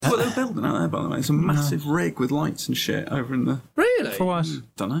they're building out there, by the way. It's a massive rig with lights and shit over in the... Really? For what?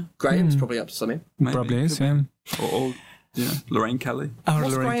 Don't know. Graham's probably up to something. Maybe. Probably is, yeah. Or Lorraine Kelly. Or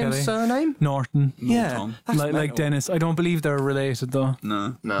What's Lorraine Graham's Kelly. surname? Norton. Yeah. Norton. That's Like mental. Dennis. I don't believe they're related, though.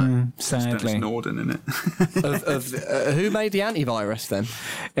 No. No. Dennis Sadly. Norden in it. Who made the antivirus then?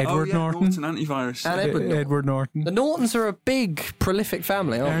 Edward Norton. Antivirus. And Edward Norton. Edward Norton. The Nortons are a big, prolific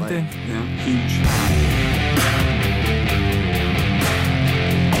family, aren't they? Yeah, huge.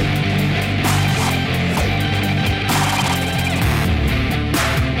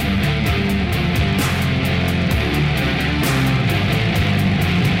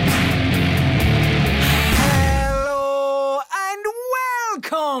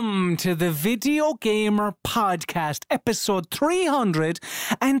 Welcome to the Video Gamer Podcast, episode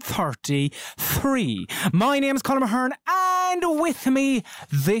 333. My name is Colin Mahern, and with me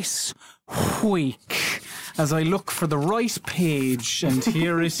this week, as I look for the right page, and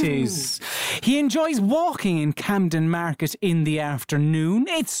here it is. He enjoys walking in Camden Market in the afternoon.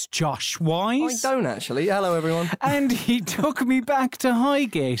 It's Josh I Wise. don't actually. Hello, everyone. And he took me back to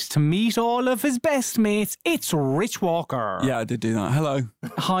Highgate to meet all of his best mates. It's Rich Walker. Yeah, I did do that. Hello.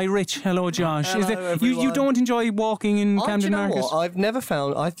 Hi, Rich. Hello, Josh. Hello, you everyone. don't enjoy walking in Do you Camden know Market? what? I've never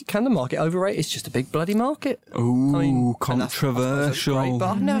found Camden Market overrated. It's just a big bloody market. Ooh, and that's- controversial. I suppose that's great, but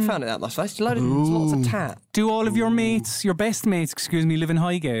I've never found it that much. There's lots of tat. Do all of your mates, your best mates, live in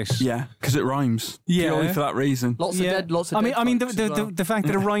Highgate? Yeah, because it rhymes. Yeah. Purely for that reason. Lots of dead folks the as well. fact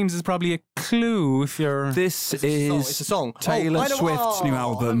that it rhymes is probably a clue if you're... This It's a song. Taylor I know- Swift's new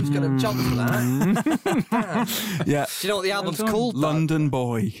album. I'm just going to jump to that. Yeah. Do you know what the album's called? though? London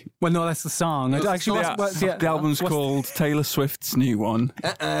Boy. Well, no, that's the song. What's the Actually, song? The album's called Taylor Swift's new one.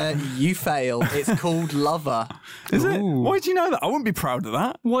 You fail. It's called Lover. Is it? Ooh. Why do you know that? I wouldn't be proud of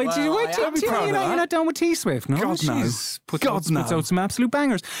that. Why Well, do you? I Why am do you proud of you're that. not down with T Swift? No, God, no. Puts God, puts no. out some absolute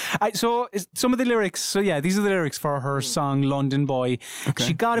bangers. So some of the lyrics. So yeah, these are the lyrics for her song "London Boy." Okay.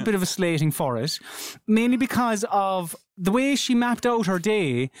 She got a bit of a slating for it, mainly because of the way she mapped out her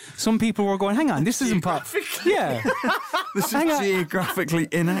day. Some people were going, "Hang on, this isn't Yeah, This is Hang on. geographically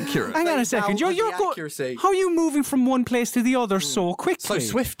inaccurate. hang on a second. doubted You're the go- accuracy. How are you moving from one place to the other so quickly? So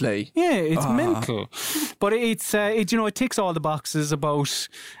swiftly. Yeah, it's mental, but it ticks all the boxes about.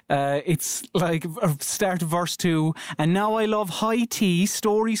 It's like start of verse 2, and now I love high tea,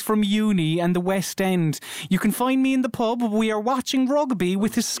 stories from uni and the West End. You can find me in the pub. We are watching rugby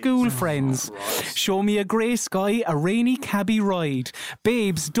with his school friends. Show me a grey sky, a rainy cabbie ride.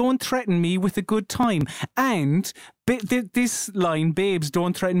 Babes, don't threaten me with a good time. And this line, babes,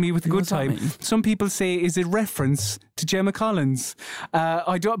 don't threaten me with a good What's that time. mean? Some people say is a reference to Gemma Collins.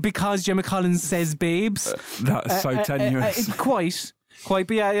 I don't, because Gemma Collins says babes. That's so tenuous. Quite.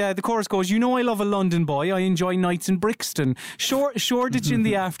 But yeah, the chorus goes, you know I love a London boy, I enjoy nights in Brixton. Shoreditch in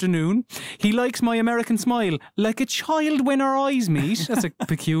the afternoon. He likes my American smile, like a child when our eyes meet. That's a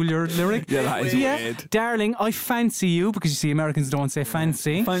peculiar lyric. Yeah, that is weird. Darling, I fancy you, because you see Americans don't say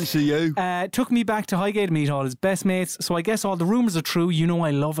fancy. Fancy you. Took me back to Highgate to meet all his best mates, so I guess all the rumours are true. You know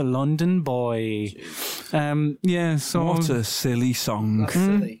I love a London boy. Yeah, so... What a silly song.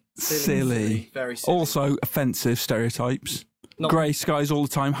 Silly. Silly. Very silly. Also offensive stereotypes. Not- Grey skies all the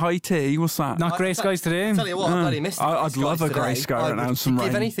time. High tea. What's that? Not grey skies today. Tell you what, I bloody missed it. I'd Grey love skies a grey today. sky I right now would and some give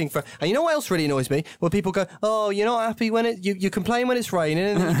rain. anything for. And you know what else really annoys me? When people go, "Oh, you're not happy when you complain when it's raining,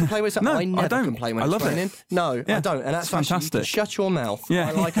 and then you complain when it's." No, I never I don't. complain when I it's love it. raining. No, Yeah, I don't, and that's it's actually, you can fantastic. shut your mouth. Yeah.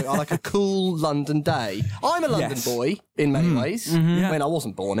 I like a cool London day. I'm a London Yes. boy in many ways. Yeah. I mean, I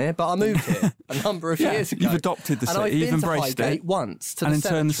wasn't born here, but I moved here a number of Yeah, years ago. you've adopted the and city, I've you've been embraced to Highgate it. once to And the in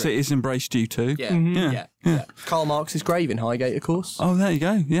turn, the cemetery. city's embraced you too. Yeah. Karl Marx's grave in Highgate, of course. Oh, there you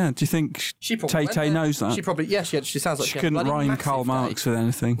go. Yeah. Do you think She probably Tay went Tay there. knows that? She probably, yeah, she sounds like She she had a couldn't bloody rhyme massive Karl day. Marx with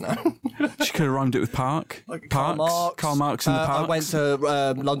anything. She could have rhymed it with Park. Karl Marx. Karl Marx in the I parks. went to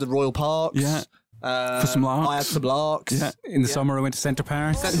London Royal Parks. Yeah. For some larks. I had some larks. Yeah. In the summer, I went to Centre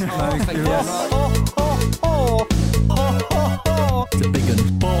Park. Centre Parks, thank you very much. It's a big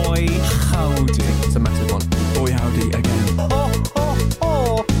one. Boy, howdy. It's a massive one. Boy howdy again.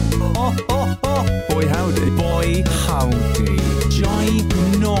 Boy howdy. Boy, howdy.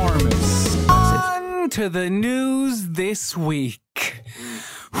 Ginormous. On to the news this week.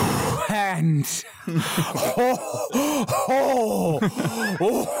 And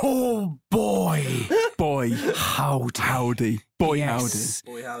oh boy, Howdy. Boy yes.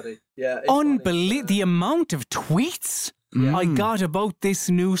 Boy, howdy. Yeah. Unbelievable the amount of tweets I got about this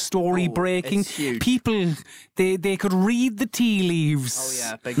new story breaking. it's huge. People, they could read the tea leaves. Oh,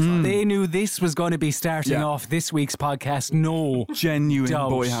 yeah, big time. They knew this was going to be starting Yeah. off this week's podcast. No. Genuine Doubt.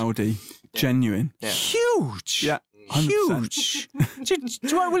 boy howdy. Genuine. Huge. Yeah. huge.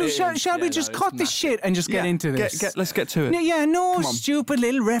 Shall we just cut this shit and just get into this? Let's get to it. Yeah, no stupid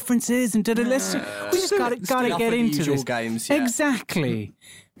little references and let's. We just got to get into this. Games, Exactly,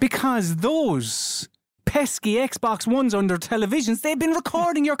 because those pesky Xbox Ones on their televisions, they've been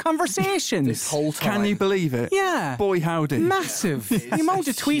recording your conversations this whole time. Can you believe it? Yeah. Boy, howdy. Massive. The amount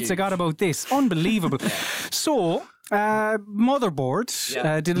of tweets I got about this, unbelievable. So,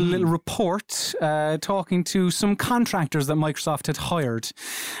 Motherboard did a little report talking to some contractors that Microsoft had hired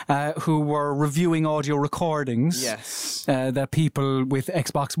who were reviewing audio recordings that people with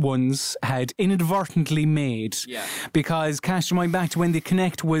Xbox Ones had inadvertently made. Because cast your mind back to when the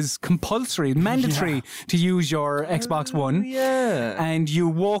Kinect was compulsory, mandatory to use your Xbox One. And you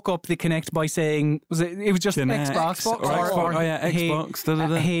woke up the Kinect by saying, it was just Kinect, Xbox or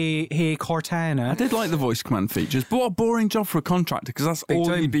Xbox, hey Cortana. I did like the voice command features, but what a boring job for a contractor, because that's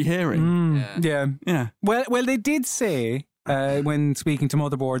all you'd be hearing. Yeah. Well, they did say when speaking to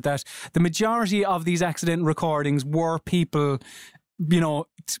Motherboard that the majority of these accident recordings were people,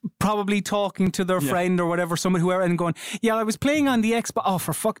 probably talking to their friend or whatever, whoever, and going, I was playing on the Xbox. Oh,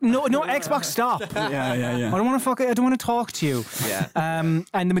 for fuck, no, Xbox, stop. Yeah. I don't want to talk to you. And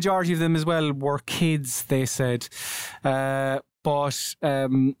the majority of them as well were kids, they said. But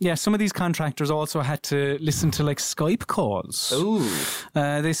some of these contractors also had to listen to Skype calls.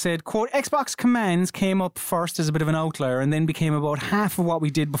 They said, quote, Xbox commands came up first as a bit of an outlier and then became about half of what we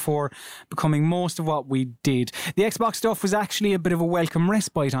did before becoming most of what we did. The Xbox stuff was actually a bit of a welcome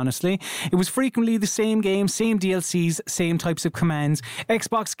respite, honestly. It was frequently the same games, same DLCs, same types of commands.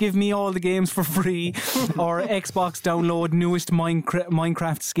 Xbox give me all the games for free, or Xbox download newest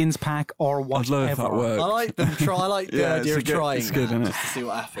Minecraft skins pack, or whatever. I'd love if that worked. I like them. I like the idea of trying. It's good, isn't it? Just to see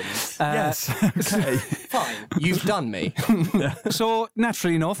what happens. Yes. Okay. Fine. You've done me. So,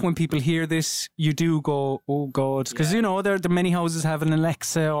 naturally enough, when people hear this, you do go, oh, God. Because, there many houses have an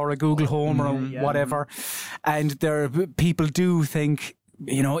Alexa or a Google Home or whatever. And people do think,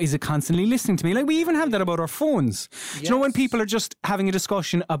 is it constantly listening to me? We even have that about our phones. Do you know when people are just having a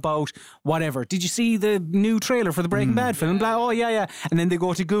discussion about whatever? Did you see the new trailer for the Breaking Bad film? Blah, oh, yeah. And then they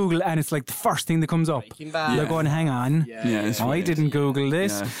go to Google and it's the first thing that comes up. They're going, hang on. I didn't Google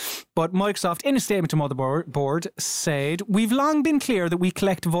this. Yeah. But Microsoft, in a statement to Motherboard, said, we've long been clear that we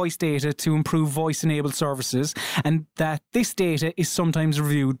collect voice data to improve voice-enabled services and that this data is sometimes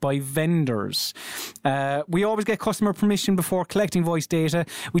reviewed by vendors. We always get customer permission before collecting voice data.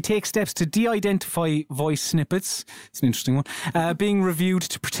 We take steps to de-identify voice snippets. It's an interesting one. Being reviewed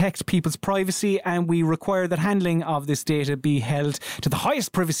to protect people's privacy, and we require that handling of this data be held to the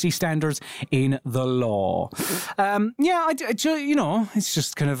highest privacy standards in the law. It's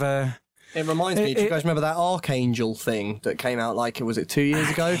just kind of a... It reminds me, do you guys remember that Archangel thing that came out was it 2 years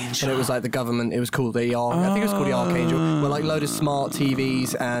ago? And it was the government, it was called I think it was called the Archangel, where load of smart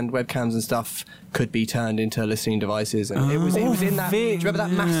TVs and webcams and stuff could be turned into listening devices. And it was in that, do you remember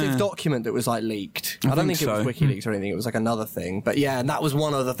that massive document that was like leaked? I don't think it was WikiLeaks or anything, it was like another thing. But yeah, and that was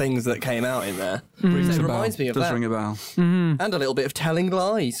one of the things that came out in there. So it reminds me of that. Does ring a bell. And a little bit of telling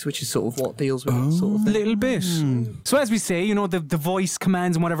lies, which is sort of what deals with that sort of thing. Little bit. So as we say, you know, the voice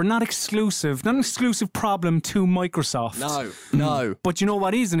commands and whatever, not an exclusive problem to Microsoft. No. But you know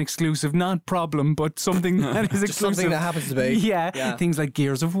what is an exclusive, not problem, but something that is exclusive. Something that happens to be. Yeah. Things like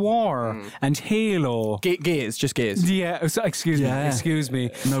Gears of War and Halo. Just Gears. Yeah, so, excuse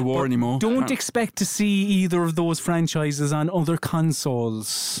me. No war anymore. Don't expect to see either of those franchises on other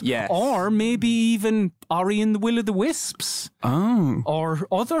consoles. Yes. Or maybe even Ori and the Will of the Wisps. Oh. Or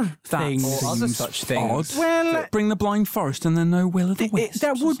other things. Or other such things. Odd. Well, bring the Blind Forest and then no Will of the Wisps.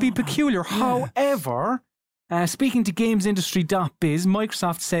 That would be peculiar. However, speaking to GamesIndustry.biz,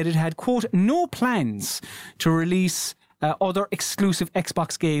 Microsoft said it had, quote, no plans to release other exclusive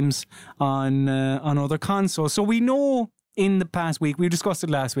Xbox games on other consoles. So we know in the past week, we discussed it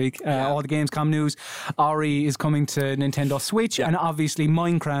last week, all the Gamescom news, Ori is coming to Nintendo Switch, and obviously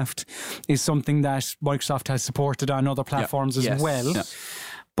Minecraft is something that Microsoft has supported on other platforms as well. Yeah.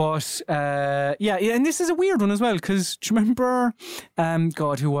 But, and this is a weird one as well, because do you remember,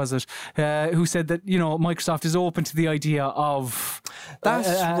 who was it, who said that, you know, Microsoft is open to the idea of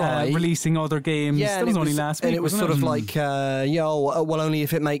releasing other games. Yeah, that was only last week. And it was sort of like, only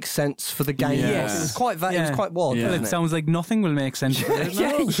if it makes sense for the game. Yes. It was quite vague, it was quite wild, wasn't it? Sounds like nothing will make sense.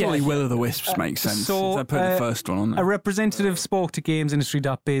 Surely Will of the Wisps makes sense. So, I put the first one on there. A representative spoke to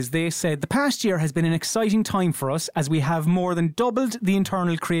GamesIndustry.biz. They said, the past year has been an exciting time for us as we have more than doubled the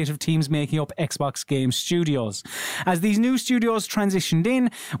internal creative teams making up Xbox Game Studios. As these new studios transitioned in,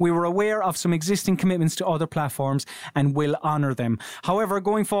 we were aware of some existing commitments to other platforms and will honour them. However,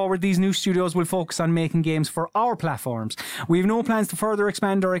 going forward, these new studios will focus on making games for our platforms. We have no plans to further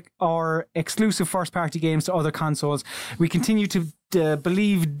expand our exclusive first-party games to other consoles. We continue to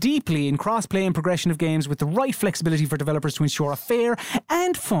believe deeply in cross-play and progression of games with the right flexibility for developers to ensure a fair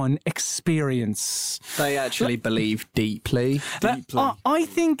and fun experience. They actually believe deeply. I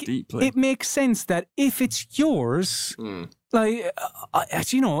think it makes sense that if it's yours, like,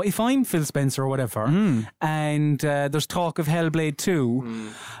 you know, if I'm Phil Spencer or whatever, and there's talk of Hellblade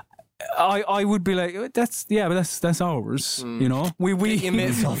 2, I would be like, that's ours. You know, we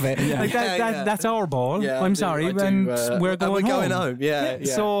minutes of it. Like that's our ball. Yeah, I'm sorry, and we're going home. Yeah.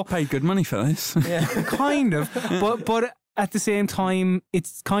 So paid good money for this. Yeah. Kind of, but at the same time,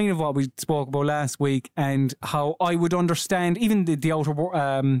 it's kind of what we spoke about last week, and how I would understand even the Outer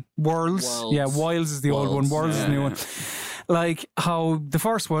Worlds. Yeah, Wilds is the old one. Worlds is the new one. Like how the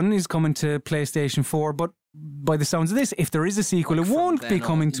first one is coming to PlayStation 4, but by the sounds of this, if there is a sequel, it won't be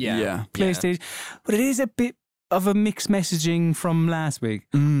coming to PlayStation. Yeah. But it is a bit of a mixed messaging from last week.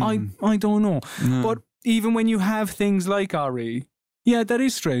 I don't know. No. But even when you have things like RE, yeah, that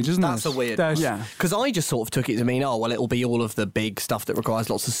is strange, isn't it? That's a weird one. Yeah. Because I just sort of took it to mean, it'll be all of the big stuff that requires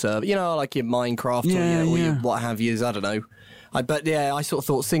lots of server. You know, like your Minecraft or your what have yous, I don't know. But yeah, I sort of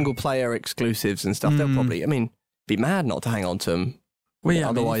thought single player exclusives and stuff, they'll probably, be mad not to hang on to them. Well, yeah,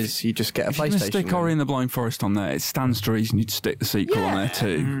 otherwise you just get a PlayStation. If you stick Ori and the Blind Forest on there, it stands to reason you'd stick the sequel on there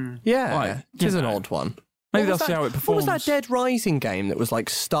too. Yeah, it is an odd one. Maybe they'll see how it performs. What was that Dead Rising game that was like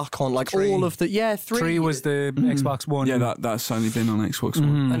stuck on like 3. All of the... Yeah, 3. 3 was the Xbox One. Yeah, that's only been on Xbox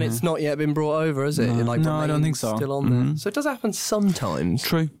One. And it's not yet been brought over, has it? No, I don't think so. Still on there. So it does happen sometimes.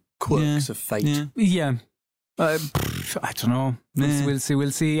 True. Quirks of fate. Yeah. I don't know.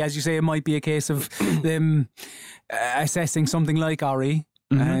 We'll see. As you say, it might be a case of them assessing something like Ori,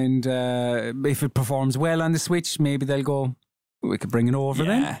 and if it performs well on the Switch, maybe they'll go, we could bring it over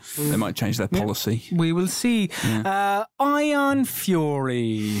then. They might change their policy. We will see. Ion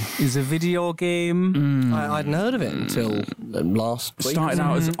Fury is a video game. I hadn't heard of it until last week. Started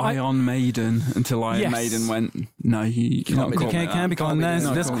out as Ion Maiden until Ion Maiden went, no, you can't be calling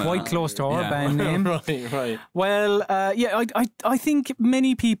that. That's quite close to our band name. Right. Well, I think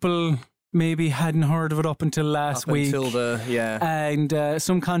many people maybe hadn't heard of it up until last week. And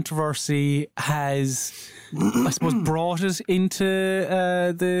some controversy has, I suppose, brought it into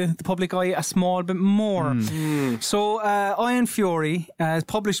the public eye a small bit more. So Ion Fury is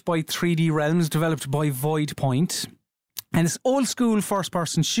published by 3D Realms, developed by Void Point. And it's old school first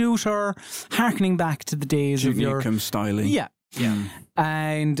person shooter, harkening back to the days of your styling. Yeah.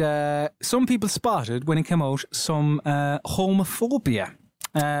 And some people spotted when it came out some homophobia.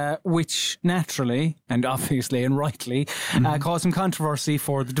 Which naturally and obviously and rightly caused some controversy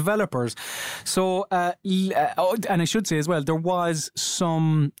for the developers. So, and I should say as well, there was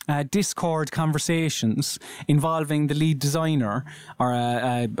some Discord conversations involving the lead designer,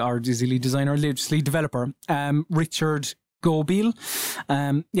 or is he lead designer, lead developer, Richard Gobil.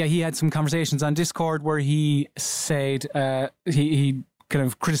 He had some conversations on Discord where he said he kind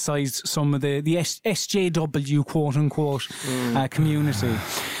of criticised some of the SJW quote unquote community.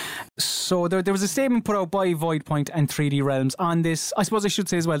 So there was a statement put out by Void Point and 3D Realms on this. I suppose I should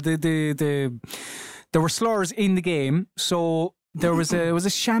say as well, there were slurs in the game. So there was a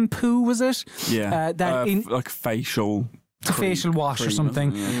shampoo, was it? Yeah, like facial. A facial wash or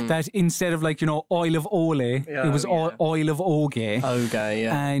something that instead of oil of ole, it was oil of oge.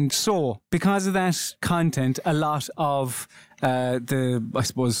 And so because of that content, a lot of I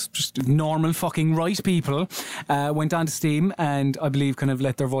suppose just normal fucking right people went onto Steam and I believe kind of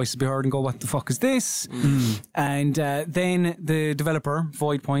let their voices be heard and go, what the fuck is this? And then the developer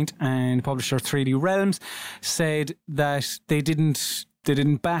Void Point and publisher 3D Realms said that they didn't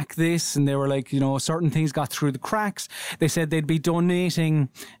back this, and they were like, certain things got through the cracks. They said they'd be donating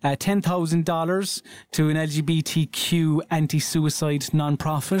 $10,000 to an LGBTQ anti-suicide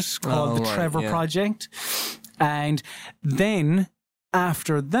non-profit called the Trevor Project. And then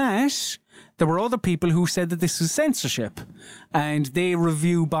after that, there were other people who said that this was censorship, and they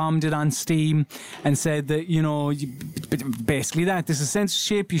review bombed it on Steam and said that, basically that this is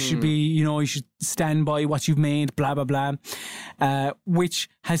censorship. You should be, you should stand by what you've made, blah, blah, blah, which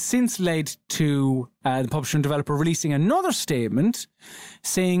has since led to the publisher and developer releasing another statement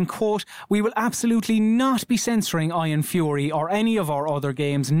saying, quote, "We will absolutely not be censoring Ion Fury or any of our other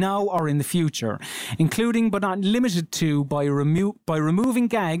games now or in the future, including but not limited to by removing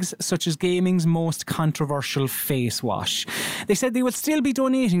gags such as gaming's most controversial face wash. They said they would still be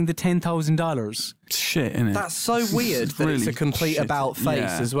donating the $10,000. Shit, innit? That's so weird that it's a complete shit. about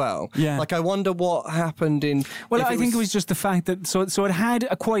face as well. Yeah. Like, I wonder what happened in... Well, I think it was just the fact that so it had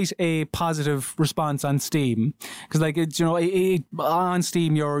quite a positive response on Steam, because like on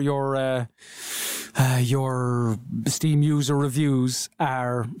Steam your Steam user reviews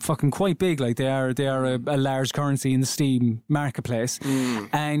are fucking quite big. Like they are a large currency in the Steam marketplace,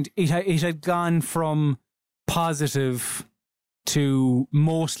 and it had gone from positive to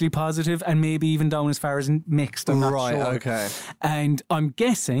mostly positive, and maybe even down as far as mixed. I'm not sure. Okay. And I'm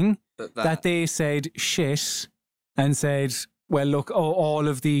guessing that they said shit and said, well, look, all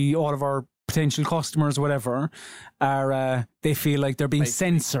of our potential customers or whatever are they feel like they're being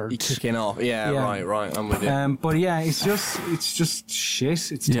censored. Kicking off. Yeah, right. I'm with you. But yeah, it's just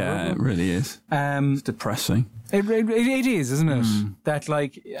shit. It's terrible. Yeah, it really is. It's depressing. It is, isn't it? That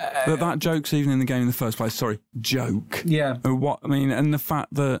like that joke's even in the game in the first place. Sorry, joke. Yeah. Or what I mean, and the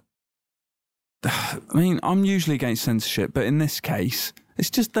fact that I'm usually against censorship, but in this case,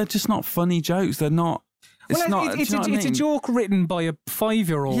 they're just not funny jokes. They're not. It's a joke written by a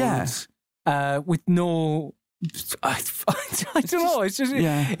 5-year-old. Yeah. With no. I don't know. It's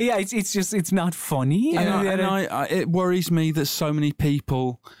just it's not funny. And it worries me that so many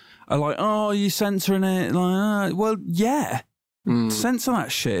people are like, "Oh, you're censoring it." Like, well, yeah, censor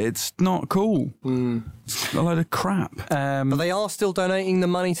that shit. It's not cool. It's a load of crap. But they are still donating the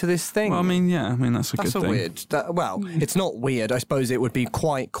money to this thing. Well, that's a good thing. Weird. It's not weird. I suppose it would be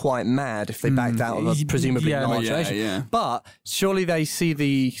quite mad if they backed out of a presumably large donation. Yeah. But surely they see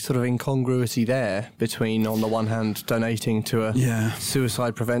the sort of incongruity there between, on the one hand, donating to a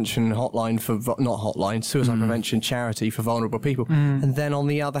suicide prevention hotline suicide prevention charity for vulnerable people, and then on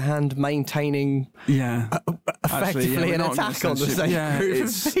the other hand, maintaining effectively an attack on the same group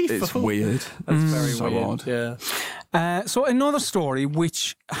of people. It's weird. That's very weird. Odd. Yeah. So another story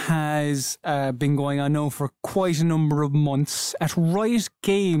which has been going on now for quite a number of months at Riot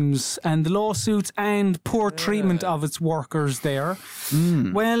Games and the lawsuits and poor treatment of its workers there.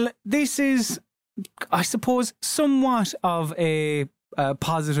 Well, this is, I suppose, somewhat of a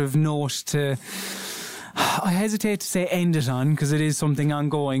positive note to... I hesitate to say end it on, because it is something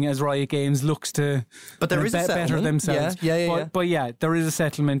ongoing as Riot Games looks to better themselves. But yeah, there is a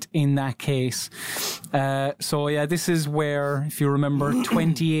settlement in that case. So yeah, this is where, if you remember,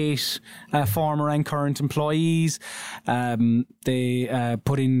 28 former and current employees, they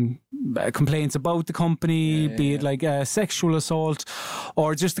put in complaints about the company, be it like sexual assault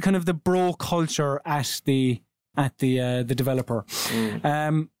or just the kind of the bro culture at the developer.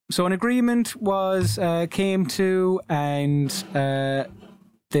 So an agreement came to, and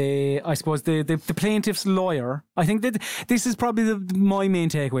I suppose the plaintiff's lawyer, I think that this is probably my main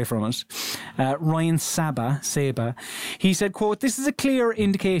takeaway from it, Ryan Saba, he said, quote, "This is a clear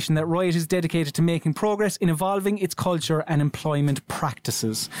indication that Riot is dedicated to making progress in evolving its culture and employment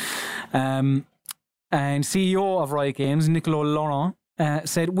practices." And CEO of Riot Games, Nicolas Laurent,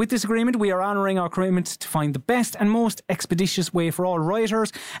 said, "With this agreement, we are honouring our commitment to find the best and most expeditious way for all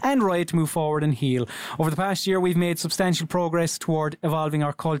Rioters and Riot to move forward and heal. Over the past year, we've made substantial progress toward evolving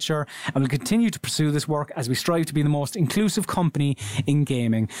our culture and will continue to pursue this work as we strive to be the most inclusive company in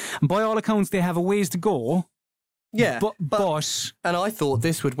gaming." And by all accounts, they have a ways to go. Yeah, but and I thought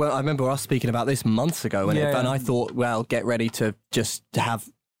this would. Well, I remember us speaking about this months ago, and I thought, well, get ready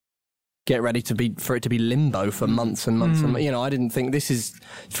for it to be limbo for months and months. And, I didn't think this is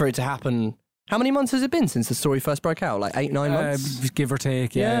for it to happen. How many months has it been since the story first broke out? Like 8-9 months? Give or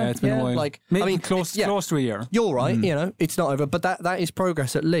take, it's been a while. Like, maybe close to a year. You're right, it's not over, but that is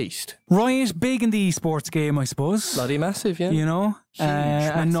progress at least. Riot, big in the esports game, I suppose. Bloody massive, yeah.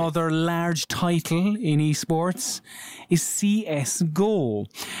 Another large title in esports is CSGO.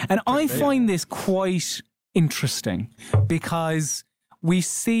 And I find this quite interesting because we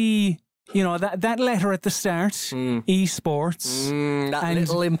see... that letter at the start, esports. That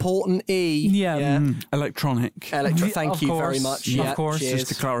little important E. Yeah. Electronic. Thank you very much. Of course. Cheers.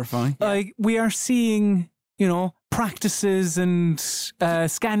 Just to clarify. Like, we are seeing, practices and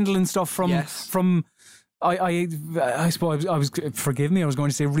scandal and stuff from I suppose I was, forgive me, I was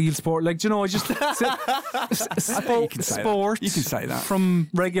going to say real sport, like, sport. You can say that. From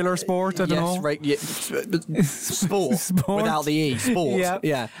regular sport, I don't know. Sport without the E, sport.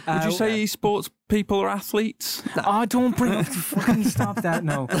 Yeah. Would you say esports people are athletes? No. Don't bring up, fucking stop that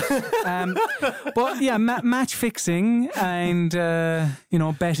now. But yeah, match fixing and,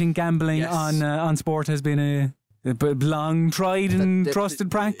 betting, gambling on sport has been But long tried and trusted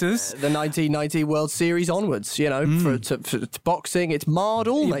practice. The 1990 World Series onwards, you know, for boxing, it's marred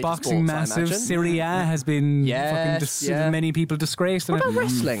all major boxing sports, massive. Serie A has been many people disgraced. What about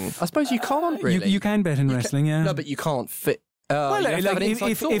wrestling? I suppose you can't really. You can bet in wrestling, yeah. No, but you can't fit. Well,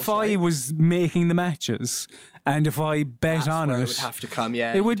 if I was making the matches and if I bet on it, it would have to come.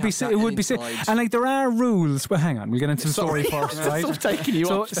 Yeah, it would be. And like there are rules. Well, hang on, we'll get into the story first, right? I'm taking you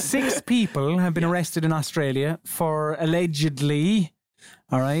so off. 6 people have been arrested in Australia for allegedly.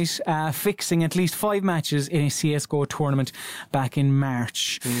 All right, fixing at least 5 matches in a CSGO tournament back in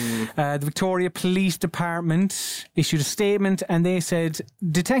March. The Victoria Police Department issued a statement and they said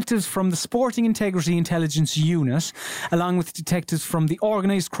detectives from the Sporting Integrity Intelligence Unit, along with detectives from the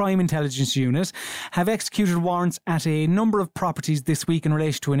Organised Crime Intelligence Unit, have executed warrants at a number of properties this week in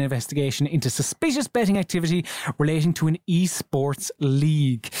relation to an investigation into suspicious betting activity relating to an esports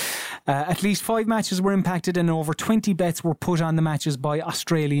league. At least 5 matches were impacted and over 20 bets were put on the matches by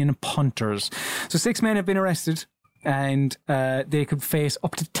Australian punters. So 6 men have been arrested and they could face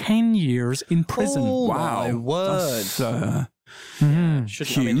up to 10 years in prison. Oh, wow. My word. That's, it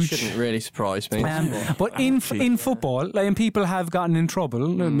shouldn't really surprise me. But in football, like, people have gotten in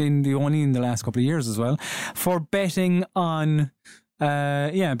trouble, I mean, only in the last couple of years as well, for betting on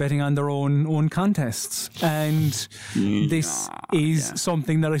betting on their own contests, and this is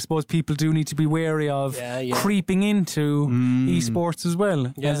something that I suppose people do need to be wary of creeping into esports as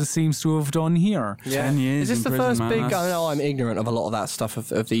well, as it seems to have done here. 10 years. Is this in the prison, first man, big? I know I'm ignorant of a lot of that stuff of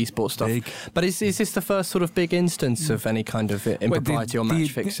the esports stuff, but is this the first sort of big instance of any kind of impropriety or match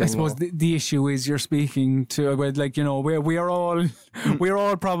fixing? I suppose the issue is you're speaking to, like, you know, we're all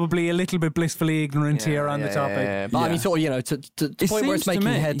probably a little bit blissfully ignorant here on the topic. But I mean, sort of, you know, to the point where it's making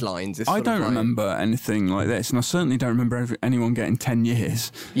headlines. I don't remember anything like this, and I certainly don't remember anyone getting 10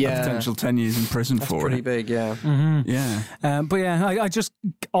 years, a potential 10 years in prison for it. Pretty big, yeah. But yeah, I just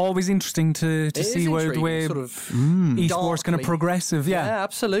always interesting to see where the way sort of esports kind of progressive. Yeah,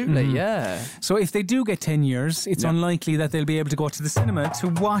 absolutely, yeah. So if they do get 10 years, it's unlikely that they'll be able to go to the cinema to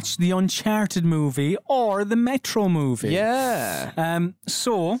watch the Uncharted movie or the Metro movie. Yeah.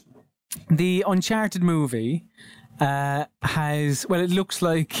 So the Uncharted movie it looks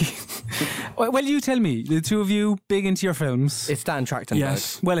like well, you tell me, the two of you big into your films. It's Dan Trachtenberg.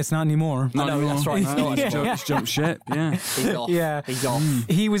 Yes. Well, it's not anymore. Not anymore. That's right. He's jumped ship. He's off. He's off.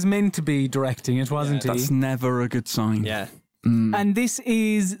 He was meant to be directing it, wasn't he? That's never a good sign. Yeah. And this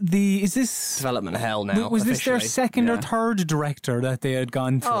is this development hell now? Was this their second or third director that they had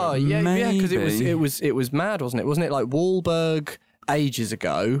gone through? Oh yeah, because it was mad, wasn't it? Wasn't it like Wahlberg ages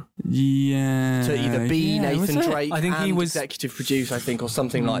ago? Yeah. To either be Nathan Drake, I think he was executive producer, I think, or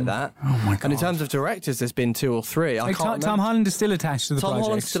something like that. Oh my god! And in terms of directors, there's been 2 or 3. I can't remember. Tom Holland is still attached to the project. Tom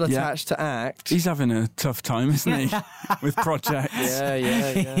Holland's still attached to act. He's having a tough time, isn't he, with projects?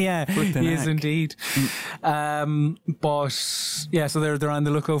 Yeah, he is indeed. But yeah, so they're on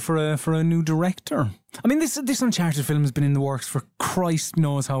the lookout for a new director. I mean, this Uncharted film has been in the works for Christ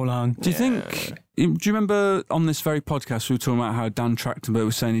knows how long. Do you think? Do you remember on this very podcast we were talking about how Dan Trachtenberg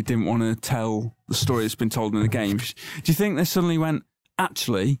was saying he didn't want to tell the story that's been told in the games? Do you think they suddenly went,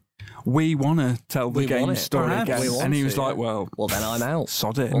 actually, we want to tell the game story again? And he was like, well, then I'm out.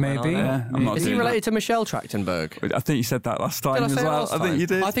 Sod it. Maybe. I'm not Is he related to Michelle Trachtenberg? I think you said that last time as well. I think you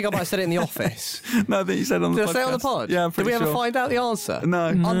did. I think I might have said it in the office. No, I think you said on the podcast. Did I say it on the pod? Yeah, I'm pretty sure. Did we ever sure. find out the answer? No.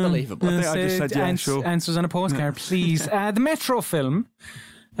 Unbelievable. I think I just said sure. Answers on a postcard, please. The Metro film,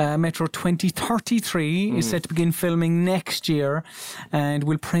 Metro 2033, is set to begin filming next year and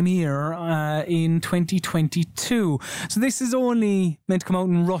will premiere in 2022. So this is only meant to come out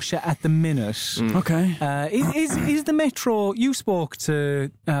in Russia at the minute. Okay. Is the Metro? You spoke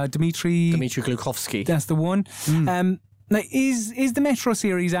to Dmitry Glukovsky. That's the one. Like, is the Metro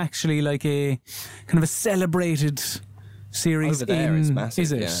series actually like a kind of a celebrated series? Over there, it's massive.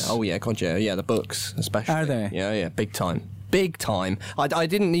 Is it? Yeah. Oh yeah, God, yeah. The books, especially. Are they? Yeah, big time. Big time. I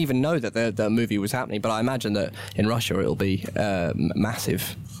didn't even know that the movie was happening, but I imagine that in Russia it'll be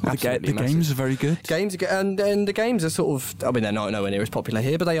massive. The games are very good. And the games are sort of, I mean, they're not nowhere near as popular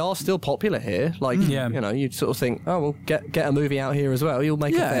here, but they are still popular here. Like, you know, you'd sort of think, oh, well, get a movie out here as well. You'll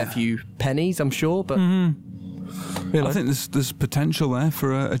make a fair few pennies, I'm sure, but... You know. I think there's potential there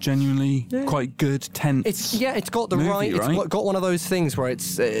for a genuinely quite good tense. It's got the movie, right. It's got one of those things where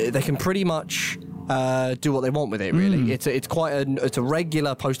it's they can pretty much do what they want with it. Really, it's a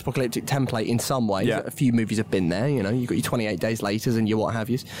regular post-apocalyptic template in some ways. Yeah. A few movies have been there. You know, you've got your 28 Days Laters and your what have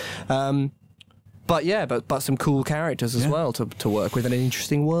yous. But some cool characters as well to work with in an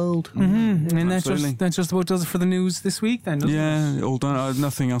interesting world. And that's just about does it for the news this week then, doesn't it? All done.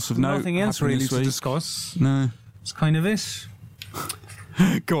 Nothing else of note. Nothing else really to discuss. No. It's kind of it.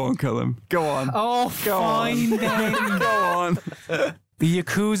 Go on, Cullum. Go on. Oh, fine then. Go on. The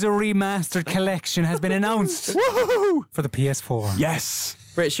Yakuza Remastered Collection has been announced for the PS4. Yes.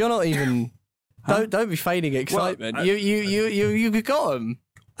 Rich, you're not even. Don't be feigning excitement. Well, you got them.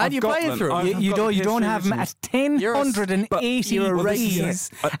 And you're playing through them. You don't have them at 1080 you're a rupees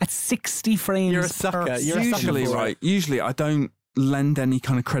at 60 frames. You're a sucker. per You're a sucker second. Usually, for it. right. Usually, I don't lend any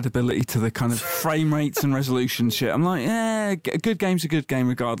kind of credibility to the kind of frame rates and resolution shit. I'm like, a good game's a good game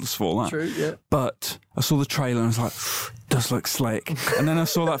regardless of all that. True, yeah. But I saw the trailer and I was like, does look slick. And then I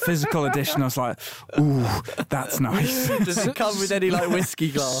saw that physical edition. I was like, ooh, that's nice. Does it come with any like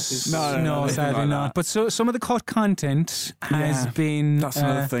whiskey glasses? No, sadly like not. that. But some of the cut content has been That's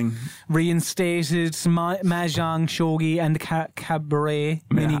another thing. reinstated. Mahjong, shogi, and the cabaret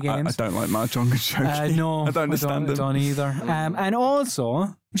mini games. I don't like Mahjong and Shogi. No, I don't understand I them. don't either. And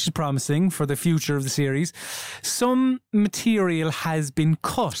also, which is promising for the future of the series, some material has been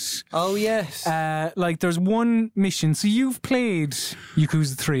cut. Oh yes. Like there's one mission. So you've played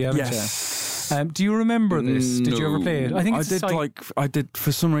Yakuza 3, haven't Yes. you? Do you remember this? Did you ever play it? I think it's I did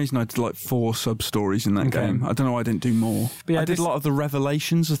for some reason I did like 4 sub stories in that Okay. game. I don't know why I didn't do more. But yeah, I did a lot of the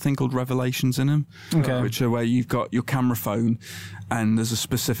Revelations, a thing called Revelations in them, Okay. which are where you've got your camera phone and there's a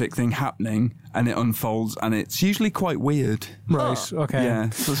specific thing happening and it unfolds and it's usually quite weird. Right. Okay. Yeah,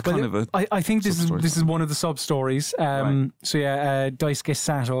 so it's But kind of a. I think this sub-story. is one of the sub stories. Right. So yeah, Daisuke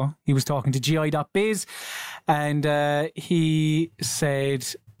Sato, he was talking to GI.biz, and he said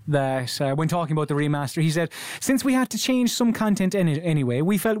that when talking about the remaster, he said, since we had to change some content in it anyway,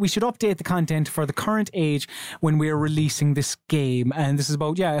 we felt we should update the content for the current age when we're releasing this game. And this is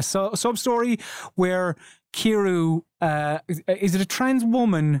about a sub story where Kiryu, is it a trans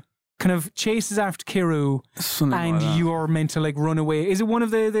woman? Kind of chases after Kiryu, Something and like that. you're meant to like run away. Is it one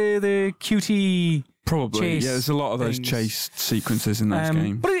of the cutie? Probably, chase yeah. There's a lot of those things. chase sequences in those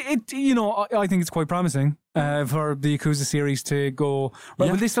games. But I think it's quite promising for the Yakuza series to go. Right,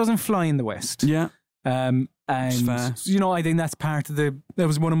 Yeah. well, this doesn't fly in the West. Yeah, And fair. I think that's part of that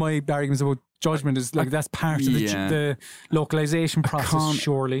was one of my arguments about Judgment, is like that's part of the localization process. can't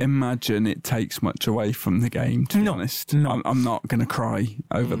Surely, imagine it takes much away from the game, to be No, honest. no. I'm not going to cry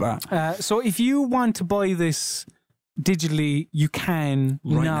over that. so if you want to buy this digitally, you can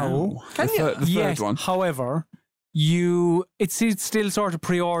Right now. Can the you? third Yes, one. however, it's still sort of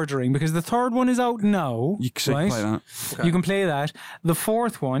pre-ordering because the third one is out now. You can right? play that. Okay. You can play that. The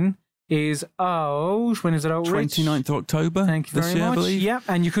fourth one is out. When is it out? Rich? 29th of October. Thank you this very year, much. I believe. Yep,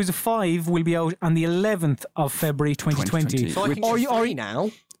 and Yakuza 5 will be out on the 11th of February 2020. 2020. So I can Or get you- or- 3 now.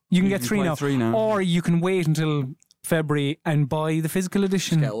 You can You get can 3 play now. 3 now. Or you can wait until February and buy the physical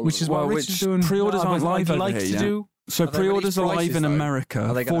edition, get all of which is them. what Well, Rich is which doing. pre-orders aren't I'd live over like here to yet. do. So Are they pre-orders released are live prices, in though? America.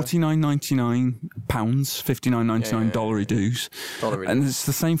 Are they gonna- £49.99, $59.99 dollar dues, $1 and it's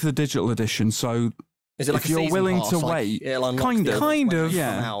the same for the digital edition. So Is it like if a you're season willing pass, to like, wait, it'll unlock kind the of. others when Kind they of, come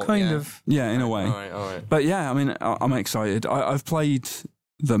yeah, out, Kind yeah. of. yeah, in a way. All right. But yeah, I mean, I'm excited. I've played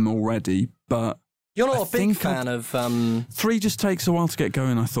them already, but You're not I a big think fan of 3 just takes a while to get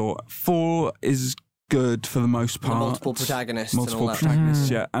going. I thought 4 is good for the most the part. multiple protagonists Multiple and all that. protagonists,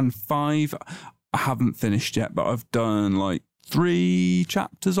 yeah. And 5, I haven't finished yet, but I've done like 3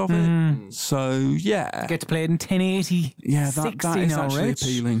 chapters of it. So yeah, Get to play it in 1080. yeah, that 60 is now, actually Rich.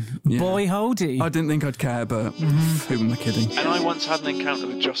 appealing. Yeah. Boy, howdy. I didn't think I'd care, but who am I kidding? And I once had an encounter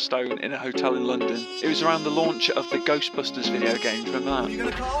with Joss Stone in a hotel in London. It was around the launch of the Ghostbusters video game. Do you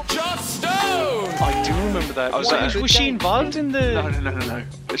remember that? Joss Stone! I do remember that. I was at a- Was she involved in the... No.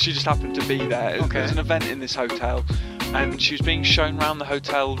 She just happened to be there. It was an event in this hotel, and she was being shown around the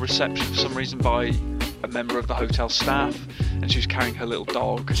hotel reception for some reason by a member of the hotel staff, and she was carrying her little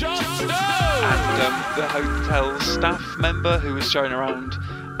dog. Joss Stone! And the hotel staff member who was showing around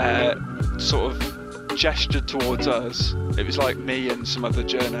sort of gestured towards us. It was like me and some other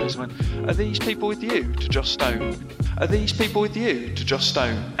journos went, "Are these people with you?" to Joss Stone. "Are these people with you?" to Joss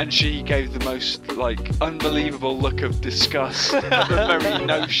Stone. And she gave the most like unbelievable look of disgust at the very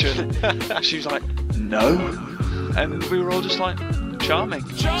notion. She was like, "No," and we were all just like, "Charming."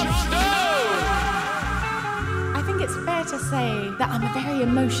 Joss Stone! I think it's fair to say that I'm a very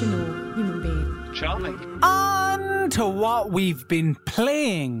emotional human being. Charming. On to what we've been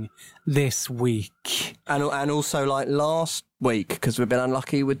playing this week. And also like last week, because we've been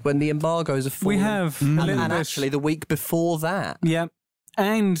unlucky with when the embargoes have fallen. We have. And, a little and bit. actually the week before that. Yeah.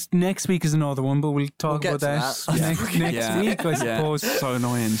 And next week is another one, but we'll talk We'll about get that, to that. next week, I suppose. So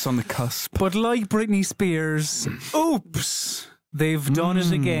annoying. It's on the cusp. But like Britney Spears, oops, They've done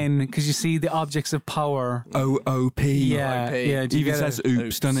it again because you see the objects of power. OOP. Yeah, OP. yeah. do you Even get says it?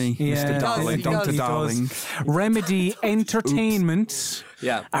 oops, doesn't he? Yeah. Mr. He Darling. does, he Dr. does. Darling. Remedy Entertainment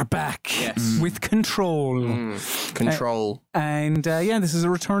Yeah. are back Yes. with Control. Control. And this is a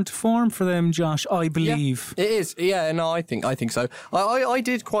return to form for them, Josh, I believe. It is. Yeah, no, I think so. I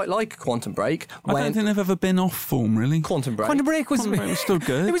did quite like Quantum Break. I don't think they've ever been off form, really. Quantum Break. Quantum Break was, Quantum Break was still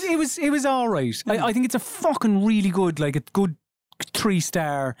good. It was all right. I think it's a fucking really good, like a good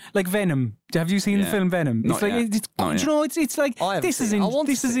 3-star, like Venom. Have you seen the film Venom? Not It's like yet. it's Not good. yet. You know, it's like I haven't this is seen it. I want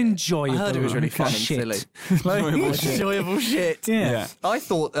to this is see it. enjoyable. I heard it was really fun and shit. silly. Enjoyable shit. Enjoyable shit. Yeah. I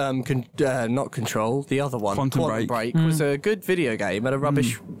thought not Control, the other one, Quantum Break was a good video game and a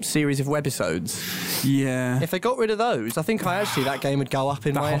rubbish series of webisodes. Yeah. If they got rid of those, I think that game would go up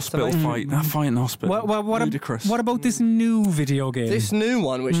in That my hospital estimation. fight. That fight in hospital. Ludicrous. What about this new video game? This new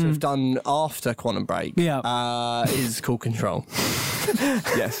one, which they've done after Quantum Break, is called Control.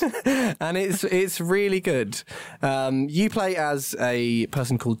 Yes. And it's really good. You play as a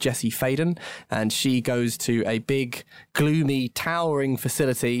person called Jessie Faden, and she goes to a big, gloomy, towering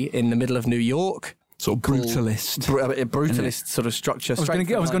facility in the middle of New York. Sort of brutalist. A brutalist sort of structure.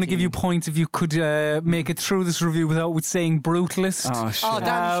 I was going to give you points if you could make it through this review without saying brutalist. Oh, shit. Oh,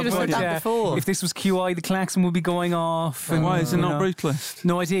 damn, you should have said that before. If this was QI, the klaxon would be going off. And, Why is it you not know. brutalist?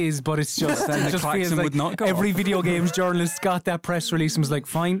 No, it is, but it's just, Then it the just feels klaxon like would not go every off. video games journalist got that press release and was like,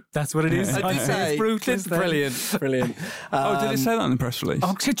 fine, that's what it is. I did say, It's brutalist. it's brilliant, brilliant. Oh, did it say that in the press release?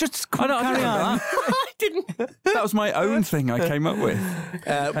 Oh, just I don't carry remember on. that. I didn't. That was my own thing I came up with.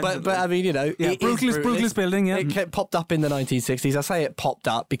 But I mean, you know, Yeah, it is brutalist building, yeah. It popped up in the 1960s. I say it popped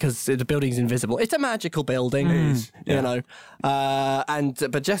up because the building's invisible. It's a magical building, you know.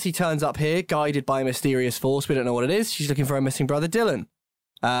 But Jessie turns up here, guided by a mysterious force. We don't know what it is. She's looking for her missing brother Dylan,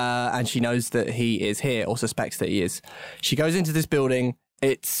 and she knows that he is here, or suspects that he is. She goes into this building.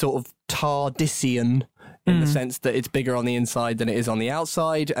 It's sort of TARDISian in the sense that it's bigger on the inside than it is on the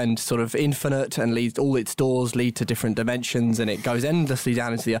outside, and sort of infinite, and all its doors lead to different dimensions, and it goes endlessly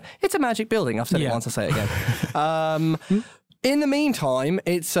down into the earth. It's a magic building. I've said it once, I'll say it again. In the meantime,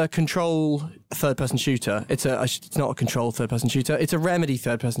 it's a Control third-person shooter. It's not a Control third-person shooter. It's a Remedy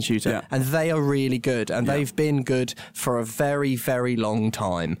third-person shooter, and they are really good, and they've been good for a very, very long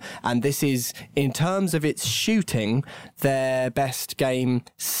time. And this is, in terms of its shooting, their best game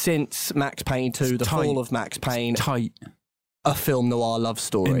since Max Payne 2, The Fall of Max Payne, Tight. a film noir love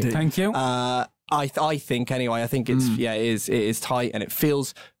story. Indeed. Thank you. I think anyway. I think it's it is tight, and it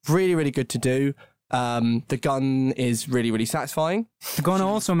feels really, really good to do. The gun is really, really satisfying. The gun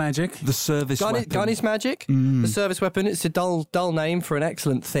also magic. The service weapon. Gun is magic. The service weapon. It's a dull name for an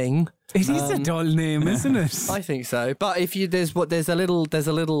excellent thing. It is a dull name, isn't it? I think so. But if you there's a little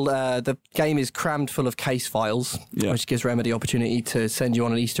the game is crammed full of case files, which gives Remedy opportunity to send you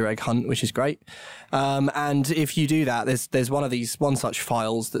on an Easter egg hunt, which is great. And if you do that, there's one such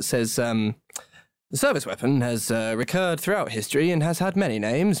files that says. The service weapon has recurred throughout history and has had many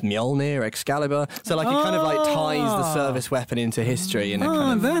names: Mjolnir, Excalibur. So, like, it kind of like ties the service weapon into history in a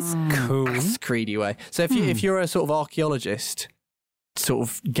kind of that's cool. creedy way. So, if you're a sort of archaeologist, sort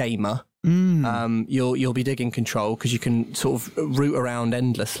of gamer, you'll be digging Control because you can sort of root around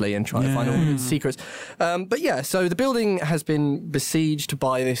endlessly and try to find all the secrets. But yeah, so the building has been besieged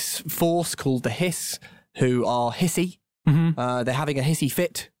by this force called the Hiss, who are hissy. They're having a hissy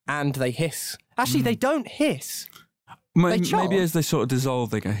fit, and they hiss. Actually, they don't hiss. Maybe as they sort of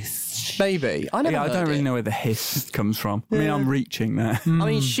dissolve, they go. Maybe. I don't really know where the hiss comes from. I mean, I'm reaching there. I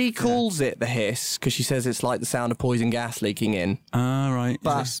mean, she calls it the hiss because she says it's like the sound of poison gas leaking in. Ah, right.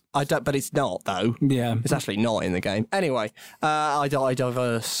 But but it's not, though. Yeah. It's actually not in the game. Anyway, I'll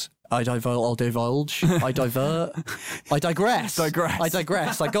divulge. I divert. I digress. I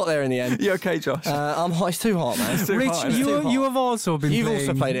digress. I got there in the end. You okay, Josh? I'm hot. It's too hot, man. too Rich, hot, isn't it? you have also been You've playing.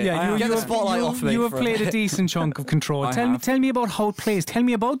 also played it. Yeah, Get the spotlight off me You have for a played a bit. decent chunk of Control. I Tell me about how it plays. Tell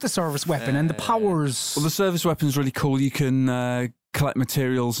me about the service weapon and the powers. Well, the service weapon's really cool. You can collect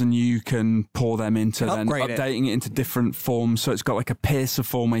materials and you can pour them into then Upgrade it. updating it into different forms. So it's got like a piercer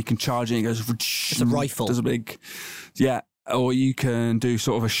form where you can charge it and it goes. It's a rifle. Does a big, or you can do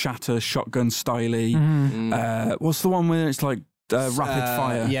sort of a shatter shotgun styley. What's the one where it's like rapid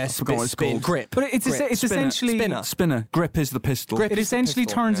fire? Yes, I forgot what it's called. Grip. But it's essentially Spinner. Grip is the pistol. Grip it essentially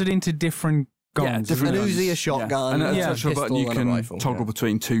pistol, turns it into different guns. different An guns. Uzi, a shotgun, And a at a touch of a button, pistol you and a can rifle. toggle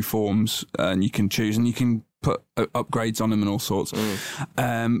between two forms, and you can choose, and you can put upgrades on them and all sorts.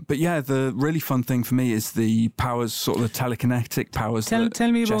 But yeah, the really fun thing for me is the powers, sort of the telekinetic powers. Tell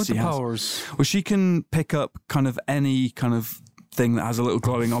me about Jessie the has. powers. Well, she can pick up kind of any kind of thing that has a little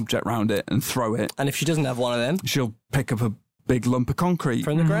glowing object around it and throw it. And if she doesn't have one of them, She'll pick up a big lump of concrete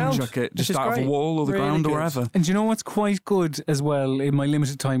From the ground, chuck it which just is out of great. a wall or the Really ground or good. wherever. And do you know what's quite good as well in my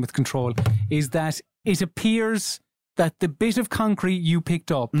limited time with Control is that it appears that the bit of concrete you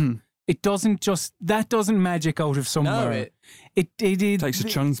picked up, it doesn't magic out of somewhere. It Takes a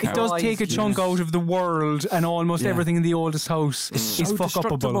chunk It out. does take a chunk out of the world, and almost everything in the oldest house is so fuck upable.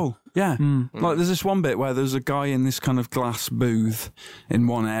 destructible. Yeah. Like there's this one bit where there's a guy in this kind of glass booth in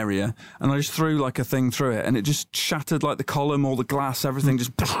one area, and I just threw like a thing through it, and it just shattered like the column or the glass, everything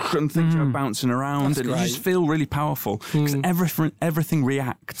just and things are bouncing around, and you just feel really powerful because everything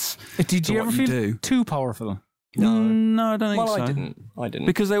reacts. Did to you what ever you feel do. too powerful? No, I don't think Well, so. I didn't.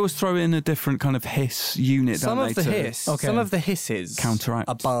 Because they always throw in a different kind of hiss unit. some don't of they, the to- hiss, some of the hisses Counteract.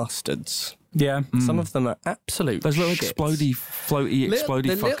 are bastards. Yeah. Some of them are absolute. Those little shit. floaty The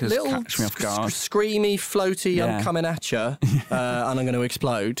fuckers little catch me off guard. Screamy, floaty, Yeah. I'm coming at you, and I'm going to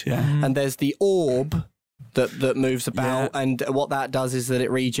explode. Yeah. And there's the orb that moves about, and what that does is that it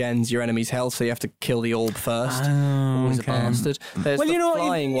regens your enemy's health, so you have to kill the orb first. Always a bastard. There's Well, the you know,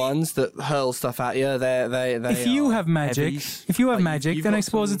 flying ones that hurl stuff at you. They If you are have magic, heavies. you've then I got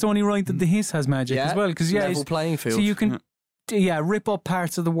suppose some- it's only right that the hiss has magic as well. Because level playing field. so you can rip up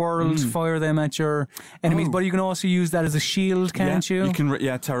parts of the world, fire them at your enemies, but you can also use that as a shield, can't you? You can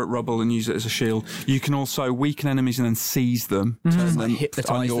tear up rubble and use it as a shield. You can also weaken enemies and then seize them, turn them hypnotise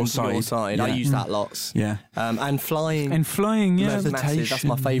on your them to side. your side. I Yeah. use that lots. Yeah. And flying. And flying, yeah. Levitation. Massive. That's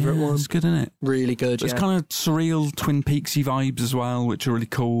my favourite one. It's good, isn't it? Really good. It's Yeah. kind of surreal Twin Peaksy vibes as well, which are really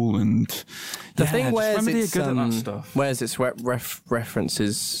cool. And The thing wears Remedy are its good at that stuff. wears its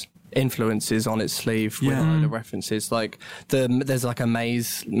references, influences on its sleeve with a load of references. Like there's like a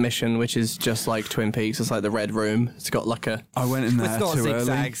maze mission which is just like Twin Peaks. It's like the Red Room. It's got like a. I went in there It's not too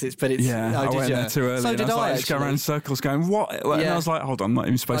zigzags. early. But it's. Yeah, Oh, I did went you? there too early. So and did I was like, I just go actually. around in circles going, what? And Yeah. I was like, hold on, I'm not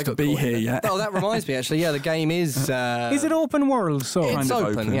even I supposed to got be caught in here it. yet. Oh, that reminds me. Actually, yeah, the game is. Is it open world? So It's Kind of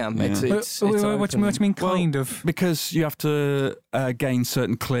open. open, Yeah, yeah. it's what do you open. mean, kind of? Because you have to gain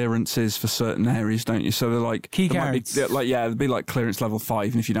certain clearances for certain areas, don't you? So they're like Key there might be- cards. they're like it'd be like clearance level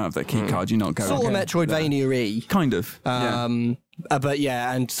 5, and if you don't have that key card, you're not going. Sort of Metroidvania-y. Kind of. yeah. But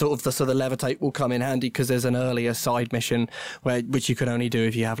yeah, and sort of the levitate will come in handy because there's an earlier side mission which you can only do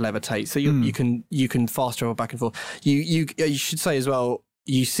if you have levitate. So you can fast travel back and forth. You should say as well.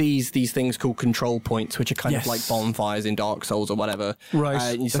 You seize these things called control points, which are kind of Yes. like bonfires in Dark Souls or whatever. Right.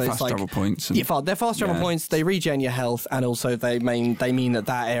 So They're it's fast like, travel points. and- yeah, they're fast travel Yeah. points. They regen your health, and also they mean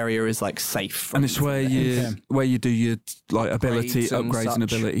that area is like safe. and it's where you do your like ability Upgrades and upgrades and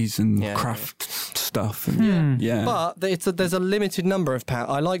such. abilities and Yeah. craft stuff. And, yeah. But there's a limited number of powers.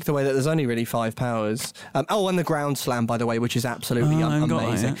 I like the way that there's only really 5 powers. And the ground slam, by the way, which is absolutely Oh, I haven't got that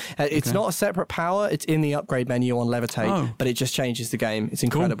amazing. yet. It's not a separate power. It's in the upgrade menu on levitate, Oh. but it just changes the game. It's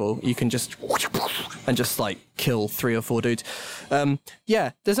incredible. You can just like kill 3 or 4 dudes.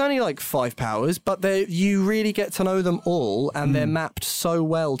 There's only like 5 powers, but you really get to know them all, and they're mapped so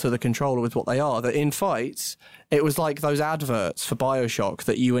well to the controller with what they are that in fights. It was like those adverts for BioShock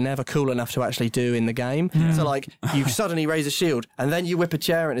that you were never cool enough to actually do in the game. So like you suddenly raise a shield and then you whip a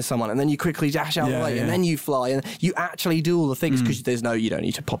chair into someone and then you quickly dash out of the way and then you fly and you actually do all the things because you don't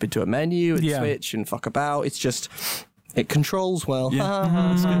need to pop into a menu and switch and fuck about. It's just it controls well.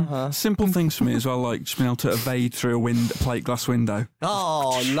 Yeah. Simple things for me as well, like just being able to evade through a plate glass window.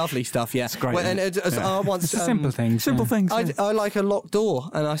 Oh, lovely stuff! Yeah, it's great, and isn't it? I once Simple things. Simple things. yeah. I like a locked door,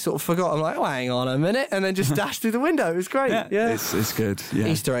 and I sort of forgot. I'm like, oh, hang on a minute, and then just dashed through the window. It was great. Yeah, It's good. Yeah.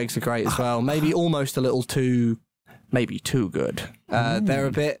 Easter eggs are great as well. Maybe almost a little too good. They're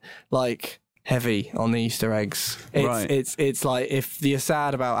a bit like heavy on the Easter eggs. Right. It's like if you're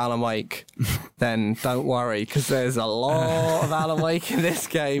sad about Alan Wake, then don't worry because there's a lot of Alan Wake in this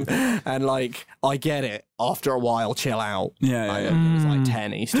game, and like I get it. After a while, chill out. Yeah, Like, yeah. It was like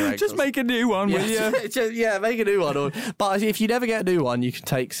 10 Easter eggs. Just make a new one, will you? Make a new one. But if you never get a new one, you can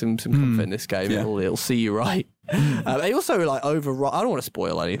take some comfort in this game. Yeah. It'll see you right. It also like override. I don't want to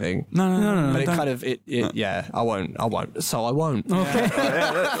spoil anything. No. But it don't. kind of yeah. I won't. So I won't. Okay.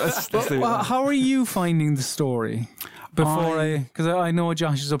 Let's leave it Well, there. how are you finding the story? Because I know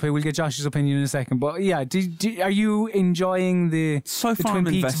Josh's opinion. We'll get Josh's opinion in a second. But yeah, are you enjoying the So the far Twin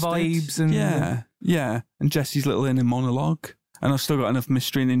I'm Peaks invested. vibes? And Yeah. And Jesse's little inner monologue. And I've still got enough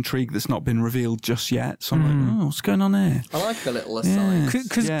mystery and intrigue that's not been revealed just yet. So I'm like, what's going on here? I like the little aside.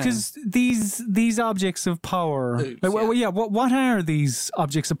 Because Yeah. these objects of power. What are these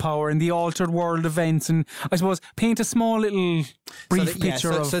objects of power in the altered world events? And I suppose paint a small little brief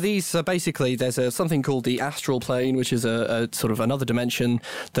picture of. So basically, there's something called the astral plane, which is a sort of another dimension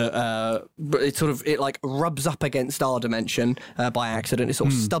that it like rubs up against our dimension by accident. It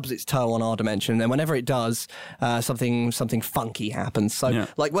sort of stubs its toe on our dimension, and then whenever it does, something funky happens. So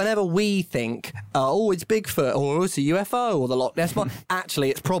like whenever we think, it's Bigfoot or it's a UFO or the Loch Ness Monster, actually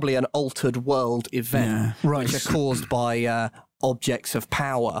it's probably an altered world event, which are caused by objects of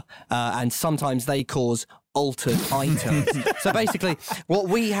power, and sometimes they cause altered items. So basically, what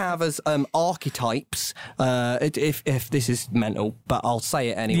we have as archetypes, if this is mental, but I'll say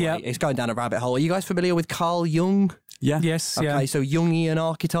it anyway, it's going down a rabbit hole. Are you guys familiar with Carl Jung? Yeah. Yes. Okay, so Jungian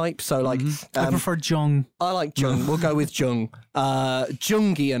archetypes. So like, I prefer Jung. I like Jung. We'll go with Jung.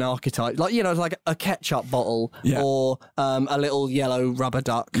 Jungian archetype, like like a ketchup bottle or a little yellow rubber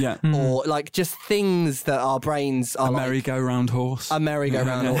duck, or like just things that our brains are a merry-go-round horse. A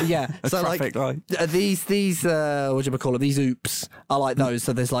merry-go-round horse. Yeah. A so traffic light. These what do you call it? These oops. I like those.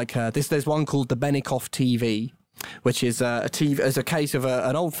 So there's like there's one called the Benikoff TV, which is a case of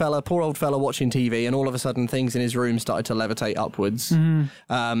an poor old fella watching TV, and all of a sudden things in his room started to levitate upwards.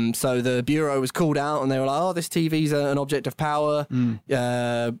 So the bureau was called out, and they were like, "Oh, this TV's an object of power.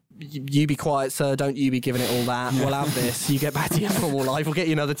 You be quiet, sir. Don't you be giving it all that. We'll have this. You get back to your normal life. We'll get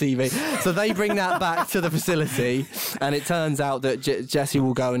you another TV." So they bring that back to the facility, and it turns out that Jessie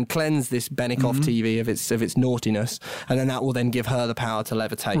will go and cleanse this Benikoff TV of its naughtiness, and then that will then give her the power to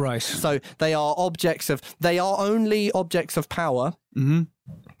levitate. Right. So they are only objects of power.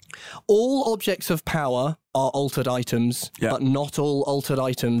 All objects of power are altered items, but not all altered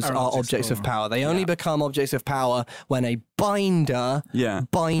items are objects of power. They only become objects of power when a binder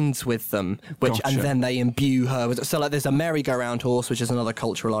binds with them, and then they imbue her with. So like there's a merry-go-round horse, which is another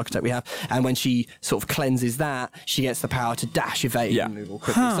cultural archetype we have, and when she sort of cleanses that, she gets the power to dash, evade, and move all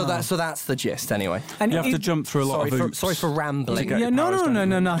quickly. So that's the gist anyway. And you have to jump through a lot of hoops. Sorry for rambling. No,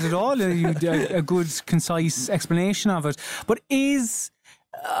 not at all. A good, concise explanation of it. But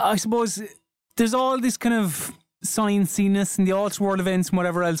I suppose there's all this kind of scienciness and the altered world events and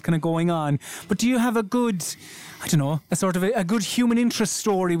whatever else kind of going on. But do you have a good, a good human interest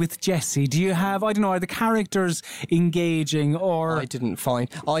story with Jessie? Do you have, are the characters engaging or?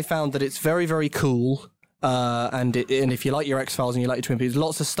 I found that it's very, very cool. And if you like your X-Files and you like your Twin Peaks,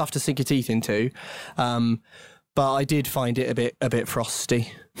 lots of stuff to sink your teeth into. But I did find it a bit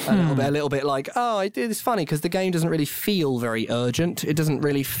frosty, a little bit like, it's funny because the game doesn't really feel very urgent. It doesn't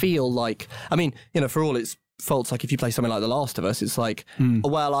really feel like, for all its faults, like if you play something like The Last of Us, it's like,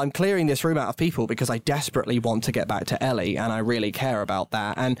 well, I'm clearing this room out of people because I desperately want to get back to Ellie and I really care about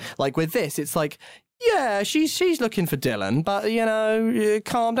that. And like with this, it's like, yeah, she's looking for Dylan, but,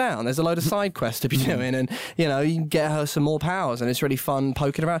 calm down. There's a load of side quests to be doing, and, you can get her some more powers, and it's really fun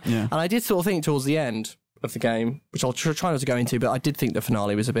poking around. Yeah. And I did sort of think towards the end of the game, which I'll try not to go into, but I did think the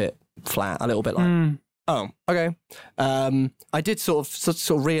finale was a bit flat, a little bit like, oh, okay. I did sort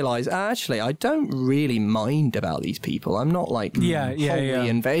of realise, actually, I don't really mind about these people. I'm not like wholly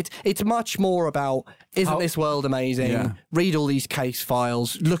invaded. It's much more about, isn't this world amazing? Yeah. Read all these case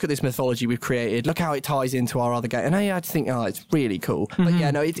files. Look at this mythology we've created. Look how it ties into our other game. And I just think, it's really cool. But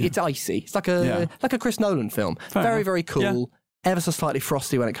it's icy. It's like a Chris Nolan film. Very, very cool. Yeah. Ever so slightly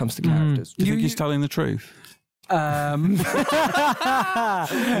frosty when it comes to characters. Do you think he's telling the truth? Oh,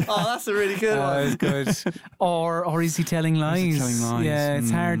 that's a really good one. It's good. Or is he telling lies? Yeah, it's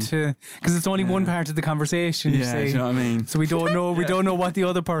hard to, because it's only one part of the conversation. You see. Do you know what I mean? So we don't know. We don't know what the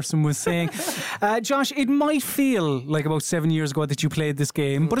other person was saying. Josh, it might feel like about 7 years ago that you played this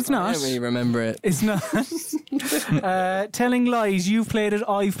game, but it's not. I don't really remember it. It's not. Telling lies. You've played it.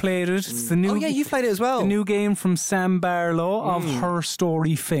 I've played it. It's the new. Oh yeah, you've played it as well. The new game from Sam Barlow of Her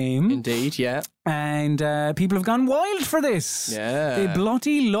Story fame. Indeed, yeah. And people have gone wild for this. Yeah. They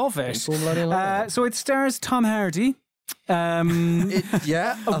bloody love it. So it stars Tom Hardy. A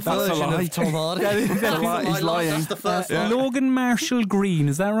version of Tom Hardy. He's lying. That's the first one. Logan Marshall Green,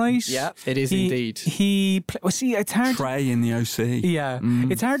 is that right? Yeah, it is indeed. It's hard. Trey in the OC. Yeah,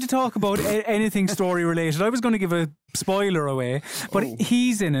 it's hard to talk about anything story related. I was going to give a spoiler away, but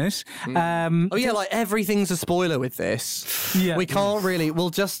he's in it. Like everything's a spoiler with this. Yeah, we can't really. We'll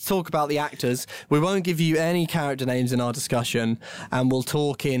just talk about the actors. We won't give you any character names in our discussion, and we'll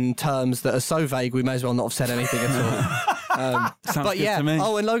talk in terms that are so vague we may as well not have said anything at all. Sounds But good yeah. to me.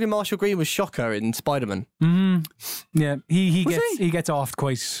 Oh, and Logan Marshall Green was Shocker in Spider-Man. Yeah, he gets off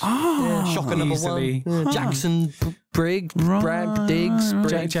quite Shocker number easily. one. Jackson Briggs, Right. Brad Diggs.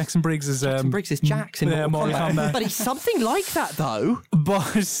 Briggs. Jackson Briggs is Briggs is Jax in Mortal Kombat. But he's something like that, though.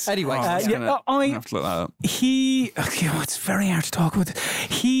 But Anyway, I have to look that up. it's very hard to talk about.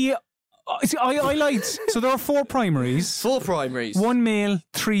 I liked. So there are 4 primaries, 4 primaries. 1 male,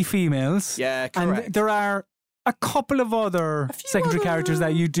 3 females. Yeah, correct. And there are a couple of other secondary characters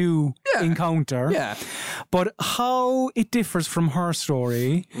that you do encounter. Yeah. But how it differs from Her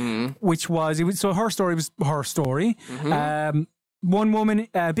Story, which was so Her Story was her story. One woman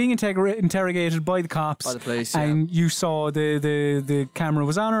being interrogated by the cops, By the police, and you saw the camera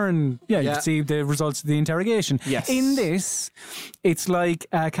was on her, and you could see the results of the interrogation. Yes. In this, it's like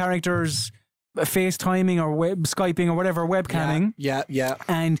characters FaceTiming or Skyping or whatever, webcamming. Yeah.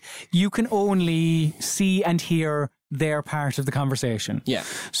 And you can only see and hear their part of the conversation. Yeah.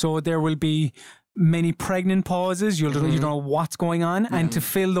 So there will be many pregnant pauses. You don't know what's going on. And to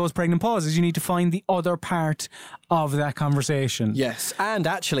fill those pregnant pauses, you need to find the other part of that conversation. Yes, and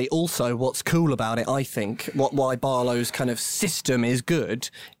actually also what's cool about it, I think, why Barlow's kind of system is good,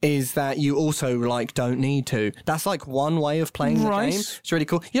 is that you also don't need to. That's like one way of playing the game. It's really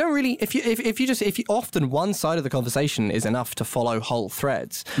cool. You don't really, if you often one side of the conversation is enough to follow whole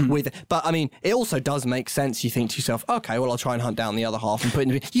threads but I mean, it also does make sense. You think to yourself, okay, well, I'll try and hunt down the other half and put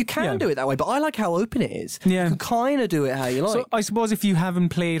it in. You can do it that way, but I like how open it is. Yeah. You can kind of do it how you like. So I suppose if you haven't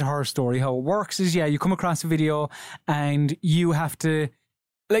played Her Story, how it works is, you come across a video and you have to,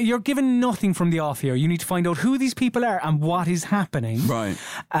 you're given nothing from the off here. You need to find out who these people are and what is happening. Right.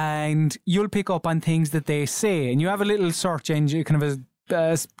 And you'll pick up on things that they say. And you have a little search engine, kind of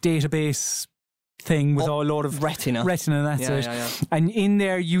a database thing with a load of Retina. That's it. Yeah. And in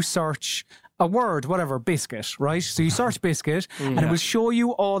there you search a word, whatever, biscuit, right? So you search biscuit and it will show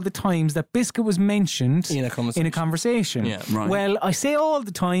you all the times that biscuit was mentioned In a conversation. Yeah, right. Well, I say all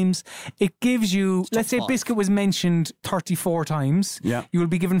the times, it gives you, let's say 5. biscuit was mentioned 34 times. Yeah. You will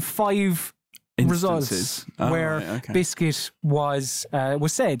be given 5 results Instances. where Right, okay. biscuit was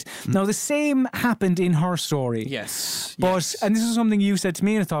said. Now, the same happened in Her Story. Yes. But, and this is something you said to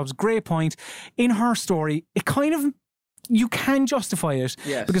me and I thought was a great point. In Her Story, it kind of, you can justify it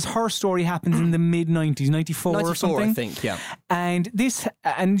because Her Story happens in the mid-90s, 94 or something. I think, yeah. And this,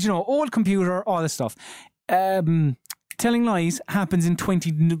 old computer, all this stuff. Telling lies happens in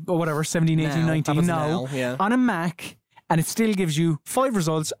 17, 18, 19 now yeah. on a Mac, and it still gives you 5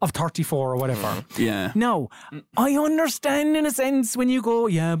 results of 34 or whatever. Yeah. Now, I understand in a sense when you go,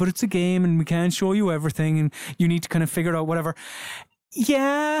 but it's a game and we can't show you everything and you need to kind of figure out whatever.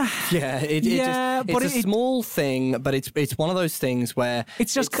 Yeah. Yeah, it's a small thing, but it's one of those things where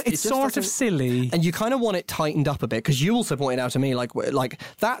it's sort of silly, and you kind of want it tightened up a bit, because you also pointed out to me like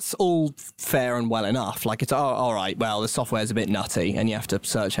that's all fair and well enough. Like it's all right. Well, the software's a bit nutty, and you have to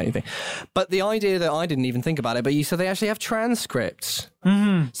search anything. But the idea that I didn't even think about it, but you said they actually have transcripts.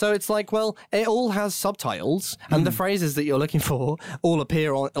 Mm-hmm. So it's like, well, it all has subtitles, and the phrases that you're looking for all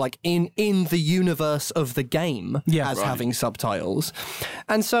appear on in the universe of the game having subtitles.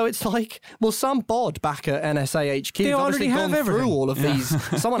 And so it's like, well, some bod back at NSA HQ has obviously gone through all of these.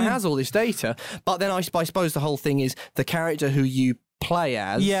 Someone has all this data, but then I suppose the whole thing is the character who you play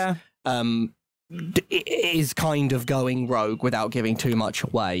as. Is kind of going rogue without giving too much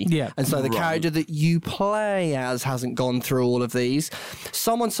away. Yeah. And so the character that you play as hasn't gone through all of these.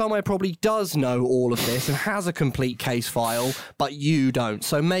 Someone somewhere probably does know all of this and has a complete case file, but you don't.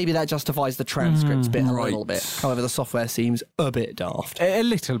 So maybe that justifies the transcripts bit a little bit. However, the software seems a bit daft. A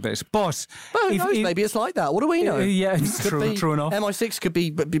little bit. But who knows? Maybe it's like that. What do we know? It's true enough. MI6 could be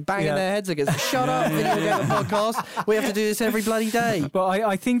banging their heads against. Shut up, video game podcast. We have to do this every bloody day. But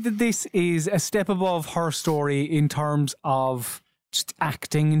I think that this is a step above Her Story in terms of just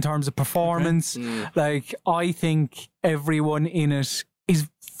acting, in terms of performance. Like, I think everyone in it is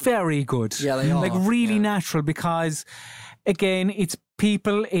very good. Yeah, they are. Like, really natural, because, again, it's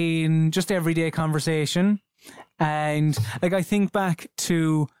people in just everyday conversation. And, like, I think back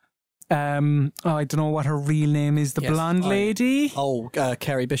to... I don't know what her real name is. The blonde lady.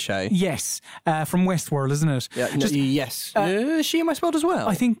 Carrie Bichet. Yes, from Westworld, isn't it? Yeah. Yes. Is she in Westworld as well?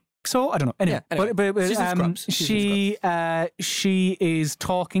 I think so. I don't know. Anyway, but she's in Scrubs. she is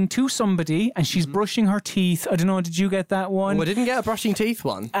talking to somebody and she's brushing her teeth. I don't know. Did you get that one? I didn't get a brushing teeth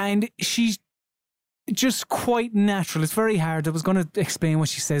one. And she's just quite natural. It's very hard. I was going to explain what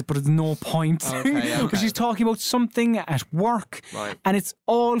she says, but it's no point. Okay. Because she's talking about something at work, and it's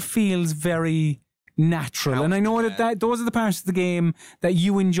all feels very natural. And I know that those are the parts of the game that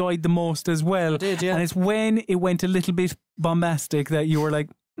you enjoyed the most as well. I did, yeah. And it's when it went a little bit bombastic that you were like,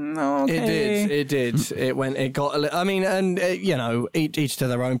 no, okay. It did. It got. I mean, and you know, each to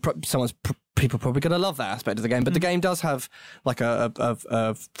their own. People probably going to love that aspect of the game, but the game does have like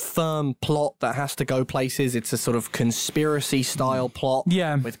a firm plot that has to go places. It's a sort of conspiracy style plot,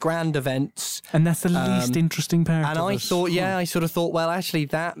 with grand events, and that's the least interesting part. And of I it. thought, I sort of thought, well, actually,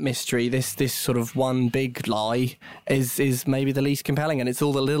 that mystery, this sort of one big lie, is maybe the least compelling, and it's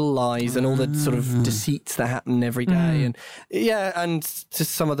all the little lies and all the sort of deceits that happen every day, and and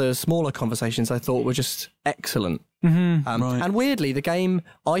just some of the smaller conversations I thought were just excellent. And weirdly, the game,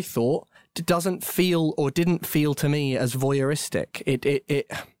 I thought, doesn't feel or didn't feel to me as voyeuristic.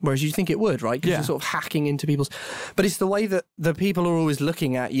 It whereas you think it would, right? Because you're sort of hacking into people's. But it's the way that the people are always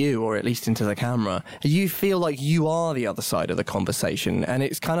looking at you, or at least into the camera. You feel like you are the other side of the conversation, and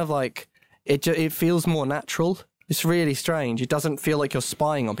it's kind of like it feels more natural. It's really strange. It doesn't feel like you're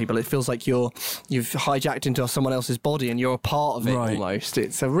spying on people. It feels like you've hijacked into someone else's body and you're a part of it almost.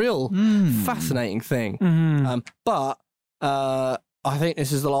 It's a real fascinating thing. But I think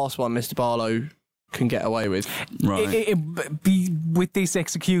this is the last one Mr. Barlow can get away with. Right. With this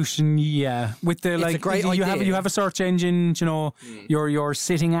execution, with the it's a great idea. You have a search engine. You know, you're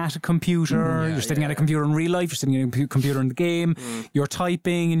sitting at a computer. You're sitting at a computer in real life. You're sitting at a computer in the game. You're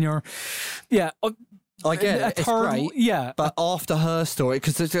typing, and you're I get it. It's great. Yeah. But after her story,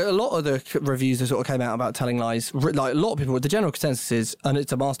 because a lot of the reviews that sort of came out about telling lies, like a lot of people, the general consensus is, and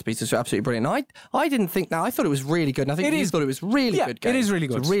it's a masterpiece, it's absolutely brilliant. I didn't think that. I thought it was really good. And I think you thought it was really good game. It is really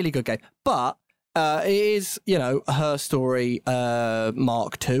good. It's a really good game. But it is, her story,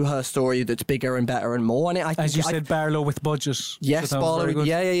 Mark II, her story that's bigger and better and more. And as you said, Barlow with budget. Yes, Barlow.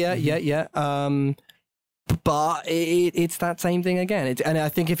 Yeah. But it's that same thing again. And I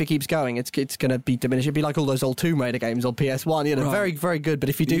think if it keeps going, it's going to be diminished. It'd be like all those old Tomb Raider games on PS1. Very, very good. But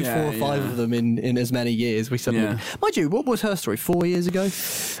if you do 4 or 5 of them in as many years, we suddenly... Mind you, what was her story? 4 years ago?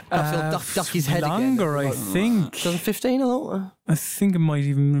 Duck his head longer, again. I think. 2015, I thought? I think it might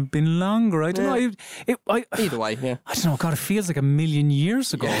even have been longer. I don't know. Either way, I don't know. God, it feels like a million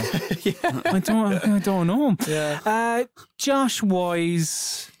years ago. I don't know. Yeah. Josh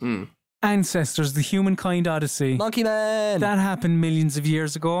Wise... Ancestors, the Humankind Odyssey. Monkey Man. That happened millions of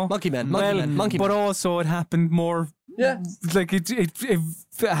years ago. Monkey Man. But also it happened more. Yeah. Like it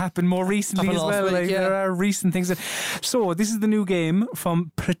happened more recently as well. There are recent things. So this is the new game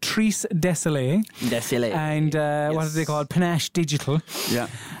from Patrice Desilets. And what are they called? Panache Digital. Yeah.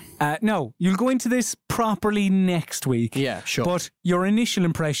 No, you'll go into this properly next week. Yeah, sure. But your initial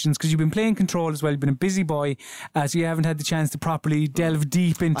impressions, because you've been playing Control as well, you've been a busy boy, so you haven't had the chance to properly delve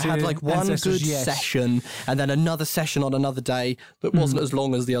deep into. I had like one good session and then another session on another day that wasn't as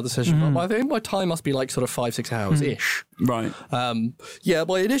long as the other session. But I think my time must be like sort of 5-6 hours ish. Right.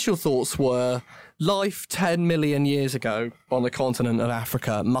 My initial thoughts were. Life 10 million years ago on the continent of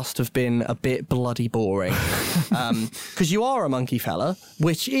Africa must have been a bit bloody boring. Because you are a monkey fella,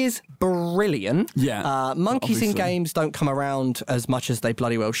 which is brilliant. Yeah. Monkeys in games don't come around as much as they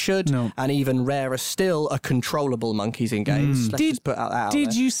bloody well should. No. And even rarer still are controllable monkeys in games. Let's just put that out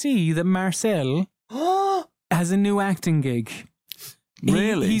Did there. you see that Marcel has a new acting gig?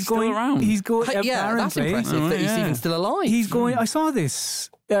 Really? He's still going around? He's going. Yeah, that's impressive that he's even still alive. He's going. I saw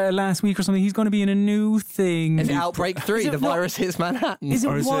this last week or something. He's going to be in a new thing. Is it Outbreak 3? The virus hits Manhattan. Is it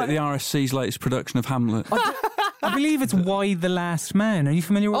or is it the RSC's latest production of Hamlet? I believe it's Why the Last Man. Are you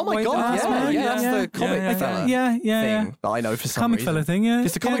familiar with Why the Last Man? That's the comic fella thing that I know for some comic reason. Fella thing, yeah.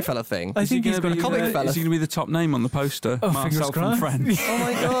 It's the comic fella thing. I think he's going to be comic fella. Is he going to be the top name on the poster? Oh, Marcel fingers from crossed. Friends. Oh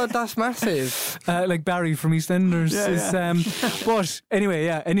my God, that's massive. Like Barry from EastEnders. But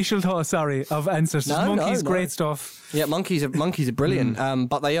anyway, initial thought, of Ancestors. Monkeys, great stuff. Yeah, monkeys are brilliant,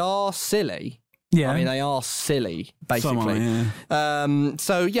 but they are silly. Yeah. I mean, they are silly, basically.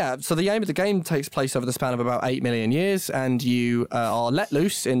 So the aim of the game takes place over the span of about 8 million years, and you are let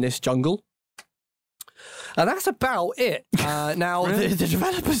loose in this jungle. And that's about it. Now, Really? the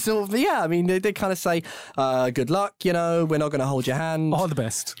developers sort of, they kind of say, good luck, we're not going to hold your hand. All the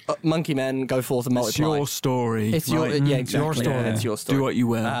best. Monkey men, go forth and multiply. It's your story. It's your, right? exactly. Your story. It's your story. Do what you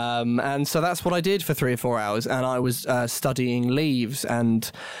will. And so that's what I did for 3 or 4 hours, and I was studying leaves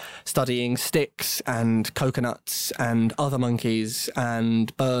and studying sticks and coconuts and other monkeys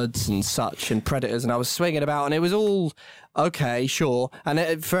and birds and such and predators, and I was swinging about, and it was all okay, sure.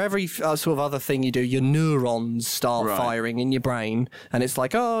 And for every sort of other thing you do, your neurons start firing in your brain. And it's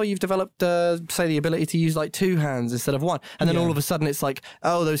like, oh, you've developed, say, the ability to use like 2 hands instead of 1. And then all of a sudden it's like,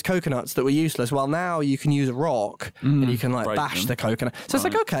 oh, those coconuts that were useless. Well, now you can use a rock and you can like bash the coconut. So it's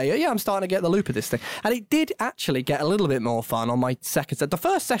like, okay, yeah, I'm starting to get the loop of this thing. And it did actually get a little bit more fun on my second set. The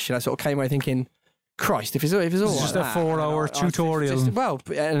first session, I sort of came away thinking, Christ, if it's all just like a 4-hour tutorial.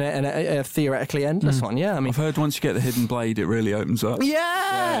 A theoretically endless one, yeah. I mean, I've heard once you get the hidden blade, it really opens up.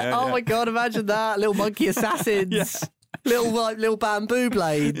 Oh my God, imagine that. Little monkey assassins. Little bamboo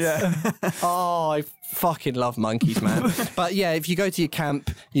blades. Yeah. Oh, I fucking love monkeys, man. But yeah, if you go to your camp,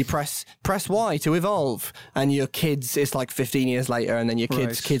 you press Y to evolve, and your kids, it's like 15 years later, and then your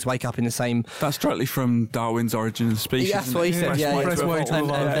kids wake up in the same. That's directly from Darwin's Origin of the Species. That's what he said. Press Y to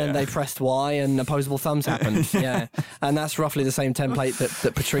evolve. And then they pressed Y, and opposable thumbs happened. Yeah, and that's roughly the same template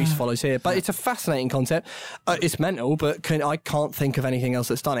that Patrice follows here. But it's a fascinating concept. It's mental, but I can't think of anything else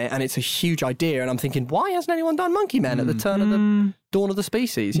that's done it, and it's a huge idea. And I'm thinking, why hasn't anyone done Monkey Men at the turn of the dawn of the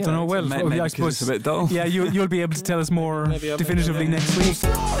species? I don't know. Well, maybe I suppose it's a bit dull. Yeah, you'll be able to tell us more definitively next week.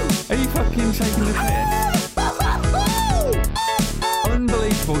 Are you fucking taking the piss?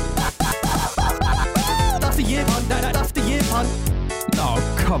 Unbelievable. That's the year pun. That's the year pun.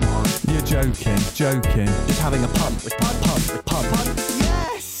 Oh, come on. You're joking. Just having a pun with pun.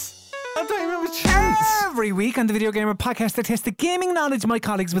 Yes! I don't even have a chance. Every week on the Video Gamer Podcast, I test the gaming knowledge of my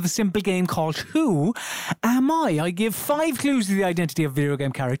colleagues with a simple game called Who Am I? I give 5 clues to the identity of a video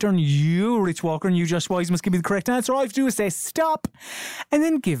game character, and you, Rich Walker, and you, Josh Wise, must give me the correct answer. All I have to do is say stop, and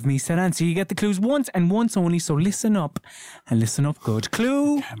then give me said answer. You get the clues once and once only, so listen up, and listen up good.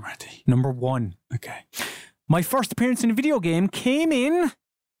 Clue I'm ready. number 1. Okay. My first appearance in a video game came in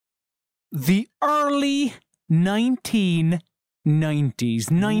the early 1990s,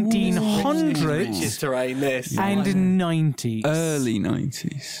 1900s terrain, this. and 90s. Early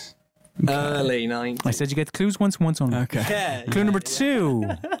 90s. Early 90s. I said you get the clues once only. Okay. Clue number 2.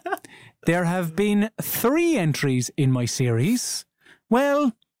 There have been 3 entries in my series.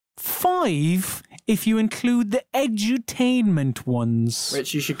 Well, 5 if you include the edutainment ones.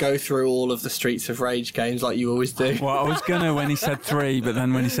 Rich, you should go through all of the Streets of Rage games like you always do. Well, I was going to when he said 3, but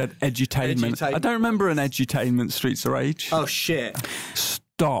then when he said edutainment. I don't remember an edutainment Streets of Rage. Oh, shit.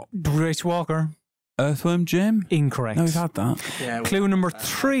 Stop. Rich Walker. Earthworm Jim? Incorrect. No, we've had that. Yeah, Clue number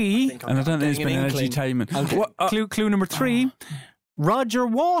 3. And I don't think there's been an edutainment. Okay. Clue number 3. Roger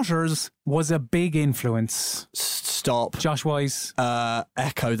Waters was a big influence. Stop. Josh Wise.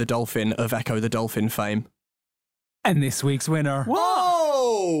 Echo the Dolphin of Echo the Dolphin fame. And this week's winner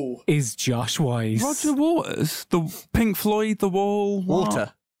Whoa! is Josh Wise. Roger Waters? The Pink Floyd, The Wall?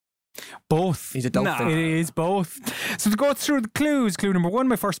 Water. Both. He's a dolphin. It is both. So to go through the clues, clue number 1,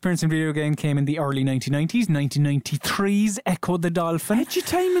 my first appearance in a video game came in the early 1990s, 1993's Echo the Dolphin.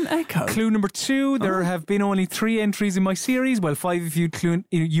 Edutainment Echo? Clue number 2, there have been only 3 entries in my series. Well, 5 if you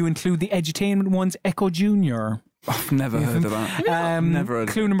include the edutainment ones, Echo Jr. I've never heard of that. Never heard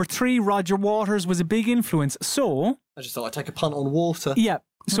of Clue number 3, Roger Waters was a big influence. So... I just thought I'd take a punt on water. Yeah.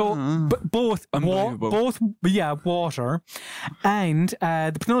 So both water, and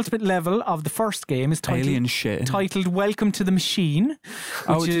the penultimate level of the first game is titled "Welcome to the Machine,"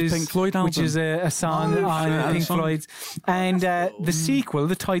 which is Pink Floyd album. which is a song on Pink Floyd's, and the sequel,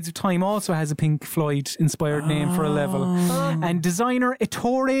 "The Tides of Time," also has a Pink Floyd inspired name for a level, and designer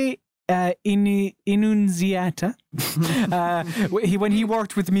Ettore Innunziata. When he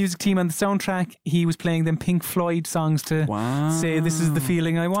worked with the music team on the soundtrack, he was playing them Pink Floyd songs to say, "This is the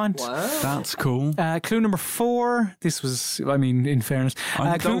feeling I want." Wow. That's cool. Clue number 4. This was, I mean, in fairness,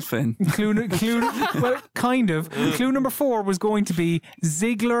 I'm a dolphin. Well, kind of. Clue number 4 was going to be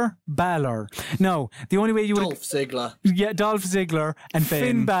Ziggler Balor. No, the only way you would Dolph Ziggler. Yeah, Dolph Ziggler and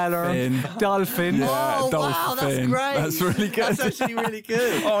Finn Balor. Dolphin. Yeah, Oh, Dolphin. wow, that's great. That's really good. That's actually really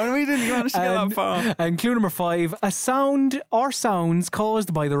good. Oh, and we didn't manage to get that far. And clue number 5, a sound or sounds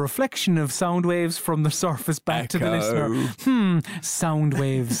caused by the reflection of sound waves from the surface back to the listener. Sound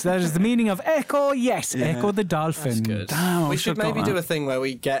waves. That is the meaning of echo. Yes, Echo the Dolphin. That's good. Damn, We should maybe do a thing where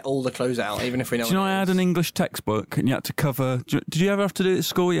we get all the clues out, even if we know. Do you know I had an English textbook and you had to cover... Did you ever have to do it at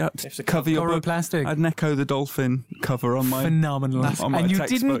school? You had to cover your cover book. plastic. I had an Echo the Dolphin cover on my... Phenomenal. on my And you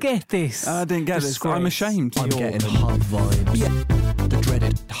textbook. didn't get this. I didn't get this. I'm ashamed. I'm getting hub vibes. Yeah. The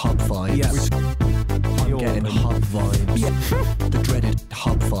dreaded hub vibes. Yeah. I'm getting hub vibes. Yeah. The dreaded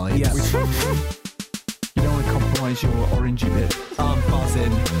hub vibes. Yeah. You don't want to compromise your orangey bit. I'm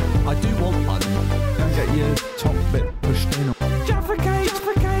buzzing. I do want one. Don't get your top bit pushed in. Jaffricate. You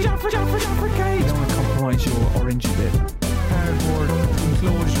don't want to compromise your orangey bit. Cardboard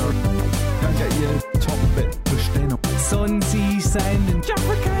enclosure. Don't get your top bit pushed in. So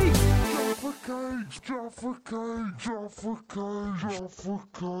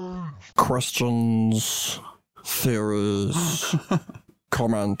Questions, theories,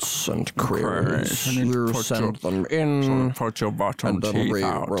 comments, and queries. You send them in, Put your bottom and then teeth we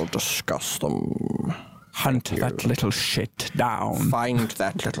out. will discuss them. Hunt that little shit down. Find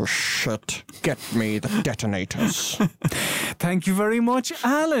that little shit. Get me the detonators. Thank you very much,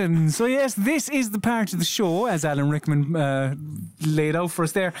 Alan. So yes, this is the part of the show, as Alan Rickman laid out for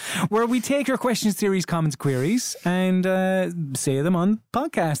us there, where we take your questions, theories, comments, queries, and say them on the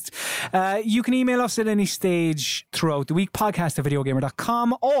podcast. You can email us at any stage throughout the week,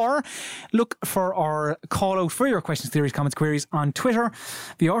 podcast@videogamer.com, or look for our call out for your questions, theories, comments, queries on Twitter,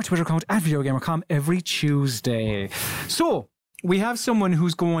 via our Twitter account @videogamer.com every Tuesday. So we have someone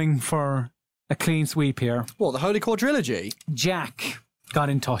who's going for a clean sweep here. What, the Holy Quadrilogy? Jack got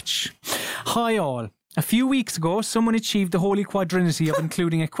in touch. Hi all. A few weeks ago, someone achieved the holy quadrinity of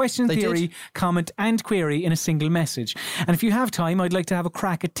including a question, They theory, did. comment and query in a single message. And if you have time, I'd like to have a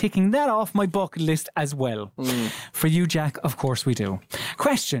crack at ticking that off my bucket list as well. For you, Jack, of course we do.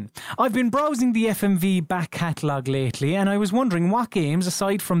 Question. I've been browsing the FMV back catalogue lately, and I was wondering what games,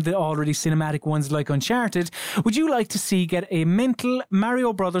 aside from the already cinematic ones like Uncharted, would you like to see get a mental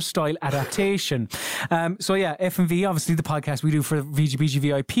Mario Brothers style adaptation? So yeah, FMV, obviously the podcast we do for VGBG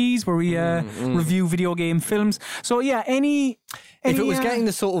VIPs, where we review video game films. So yeah, any If it was getting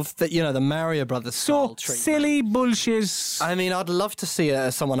the sort of, the Mario Brothers style so treatment. silly bullshit. I mean, I'd love to see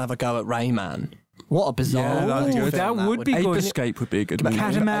someone have a go at Rayman. What a bizarre Yeah, that'd be film good. That would be Ape good. Escape would be a good movie.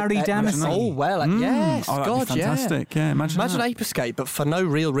 Katamari Damacy. Oh, well, yes, Oh, that'd God, be fantastic. Yeah, imagine that. Ape Escape, but for no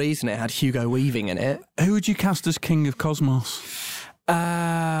real reason it had Hugo Weaving in it. Who would you cast as King of Cosmos?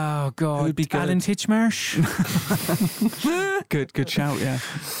 Oh God, would be good? Alan Titchmarsh. Good shout,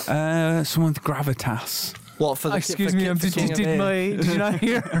 yeah. Someone with gravitas. What, for the Excuse me, did you not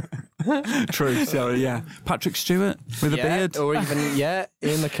hear? True, sorry, yeah. Patrick Stewart with a beard. Or even, Ian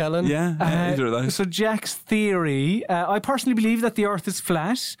McKellen. Yeah, either of those. So Jack's theory, I personally believe that the Earth is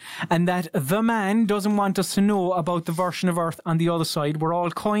flat and that the man doesn't want us to know about the version of Earth on the other side where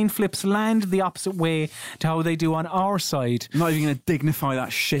all coin flips land the opposite way to how they do on our side. I'm not even going to dignify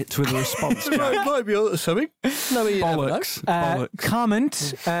that shit with a response. Jack. Might be something. No, you never know. Bollocks.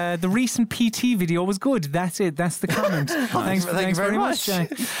 Comment, the recent PT video was good. That's it. That's the comment. Thanks very much,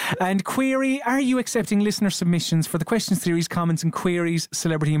 Jack. And query, are you accepting listener submissions for the questions, theories, comments and queries,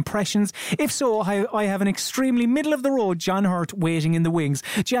 celebrity impressions? If so, I have an extremely middle-of-the-road John Hurt waiting in the wings.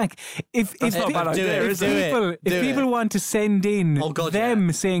 Jack, if people want to send in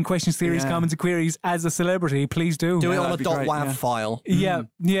saying questions, theories, comments and queries as a celebrity, please do. Do it on a that'd be great, .wav yeah. file. Yeah.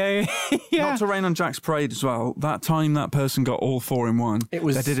 Not to rain on Jack's parade as well. That time that person got all four in one. They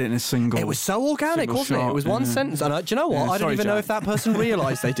did it in a single. It was so organic, single wasn't it? shot, It was one yeah. sentence. And do you know what? Yeah, I don't sorry, even know Jack. if that person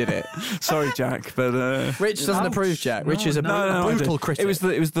realised they did it. Sorry, Jack, but Rich doesn't approve, Jack. Rich is a I brutal did. critic. It was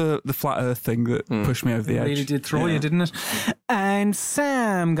the flat Earth thing that pushed me over the edge. Really did throw you, didn't it? And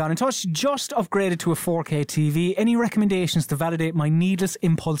Sam got in touch. Just upgraded to a 4K TV. Any recommendations to validate my needless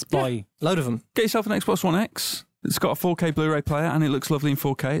impulse buy? Load of them. Get yourself an Xbox One X. It's got a 4K Blu-ray player and it looks lovely in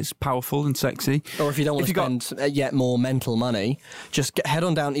 4K. It's powerful and sexy. Or if you don't want to spend yet more mental money, just head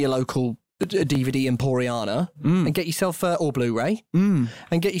on down to your local DVD Emporiana and get yourself or Blu-ray and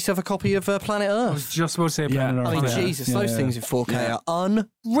get yourself a copy of Planet I Earth. was just about to say Planet I mean, Earth. Jesus, those things in 4K are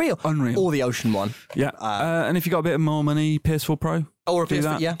unreal. Or the Ocean one. Yeah. And if you got a bit of more money, PS4 Pro. Or a do PS4,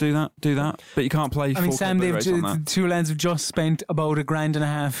 that, yeah. do that. But you can't play 4K I mean, Sam, Blu-rays on that. two lads have just spent about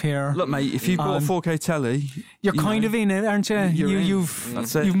 $1,500 here. Look, mate, if you bought a 4K telly, You're kind of in it, aren't you?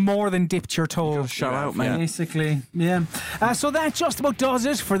 You've more than dipped your toe. shout out, mate. Basically, yeah. So that just about does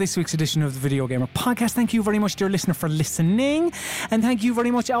it for this week's edition of the Video Gamer Podcast. Thank you very much, dear listener, for listening. And thank you very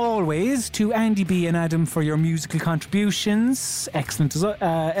much, always, to Andy B and Adam for your musical contributions. Excellent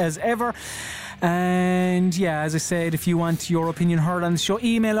as ever. And yeah, as I said, if you want your opinion heard on the show,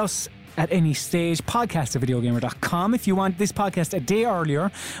 email us at any stage, podcast@videogamer.com. If you want this podcast a day earlier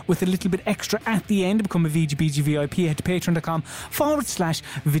with a little bit extra at the end to become a VGBG VIP, head to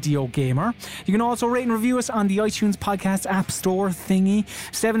patreon.com/videogamer. You can also rate and review us on the iTunes podcast app store thingy.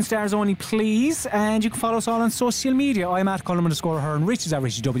 7 stars only, please. And you can follow us all on social media. I'm at Colm_Hearn, Rich is at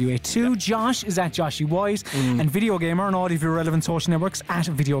RichieW82, Josh is at JoshyWise, and Video Gamer on all of your relevant social networks at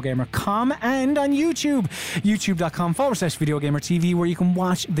VideoGamer.com, and on YouTube, youtube.com/VideoGamerTV, where you can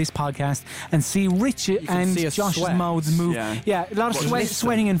watch this podcast and see Rich and see us Josh's sweat. mouths move. Yeah. A lot of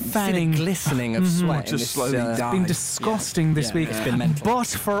sweating and fanning. See the glistening of sweat. in Just this, slowly die. It's been disgusting this week. It's been mental. But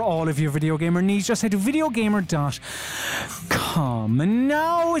for all of your Video Gamer needs, just head to videogamer.com. And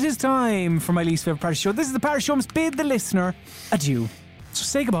now it is time for my least favourite part of the show. This is the part of the show must bid the listener adieu. So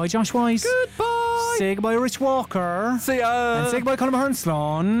say goodbye, Josh Wise. Goodbye. Bye. Say goodbye, Rich Walker. See ya. And say goodbye, Conor Mahern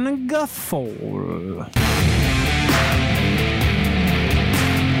Sloan Gaffol.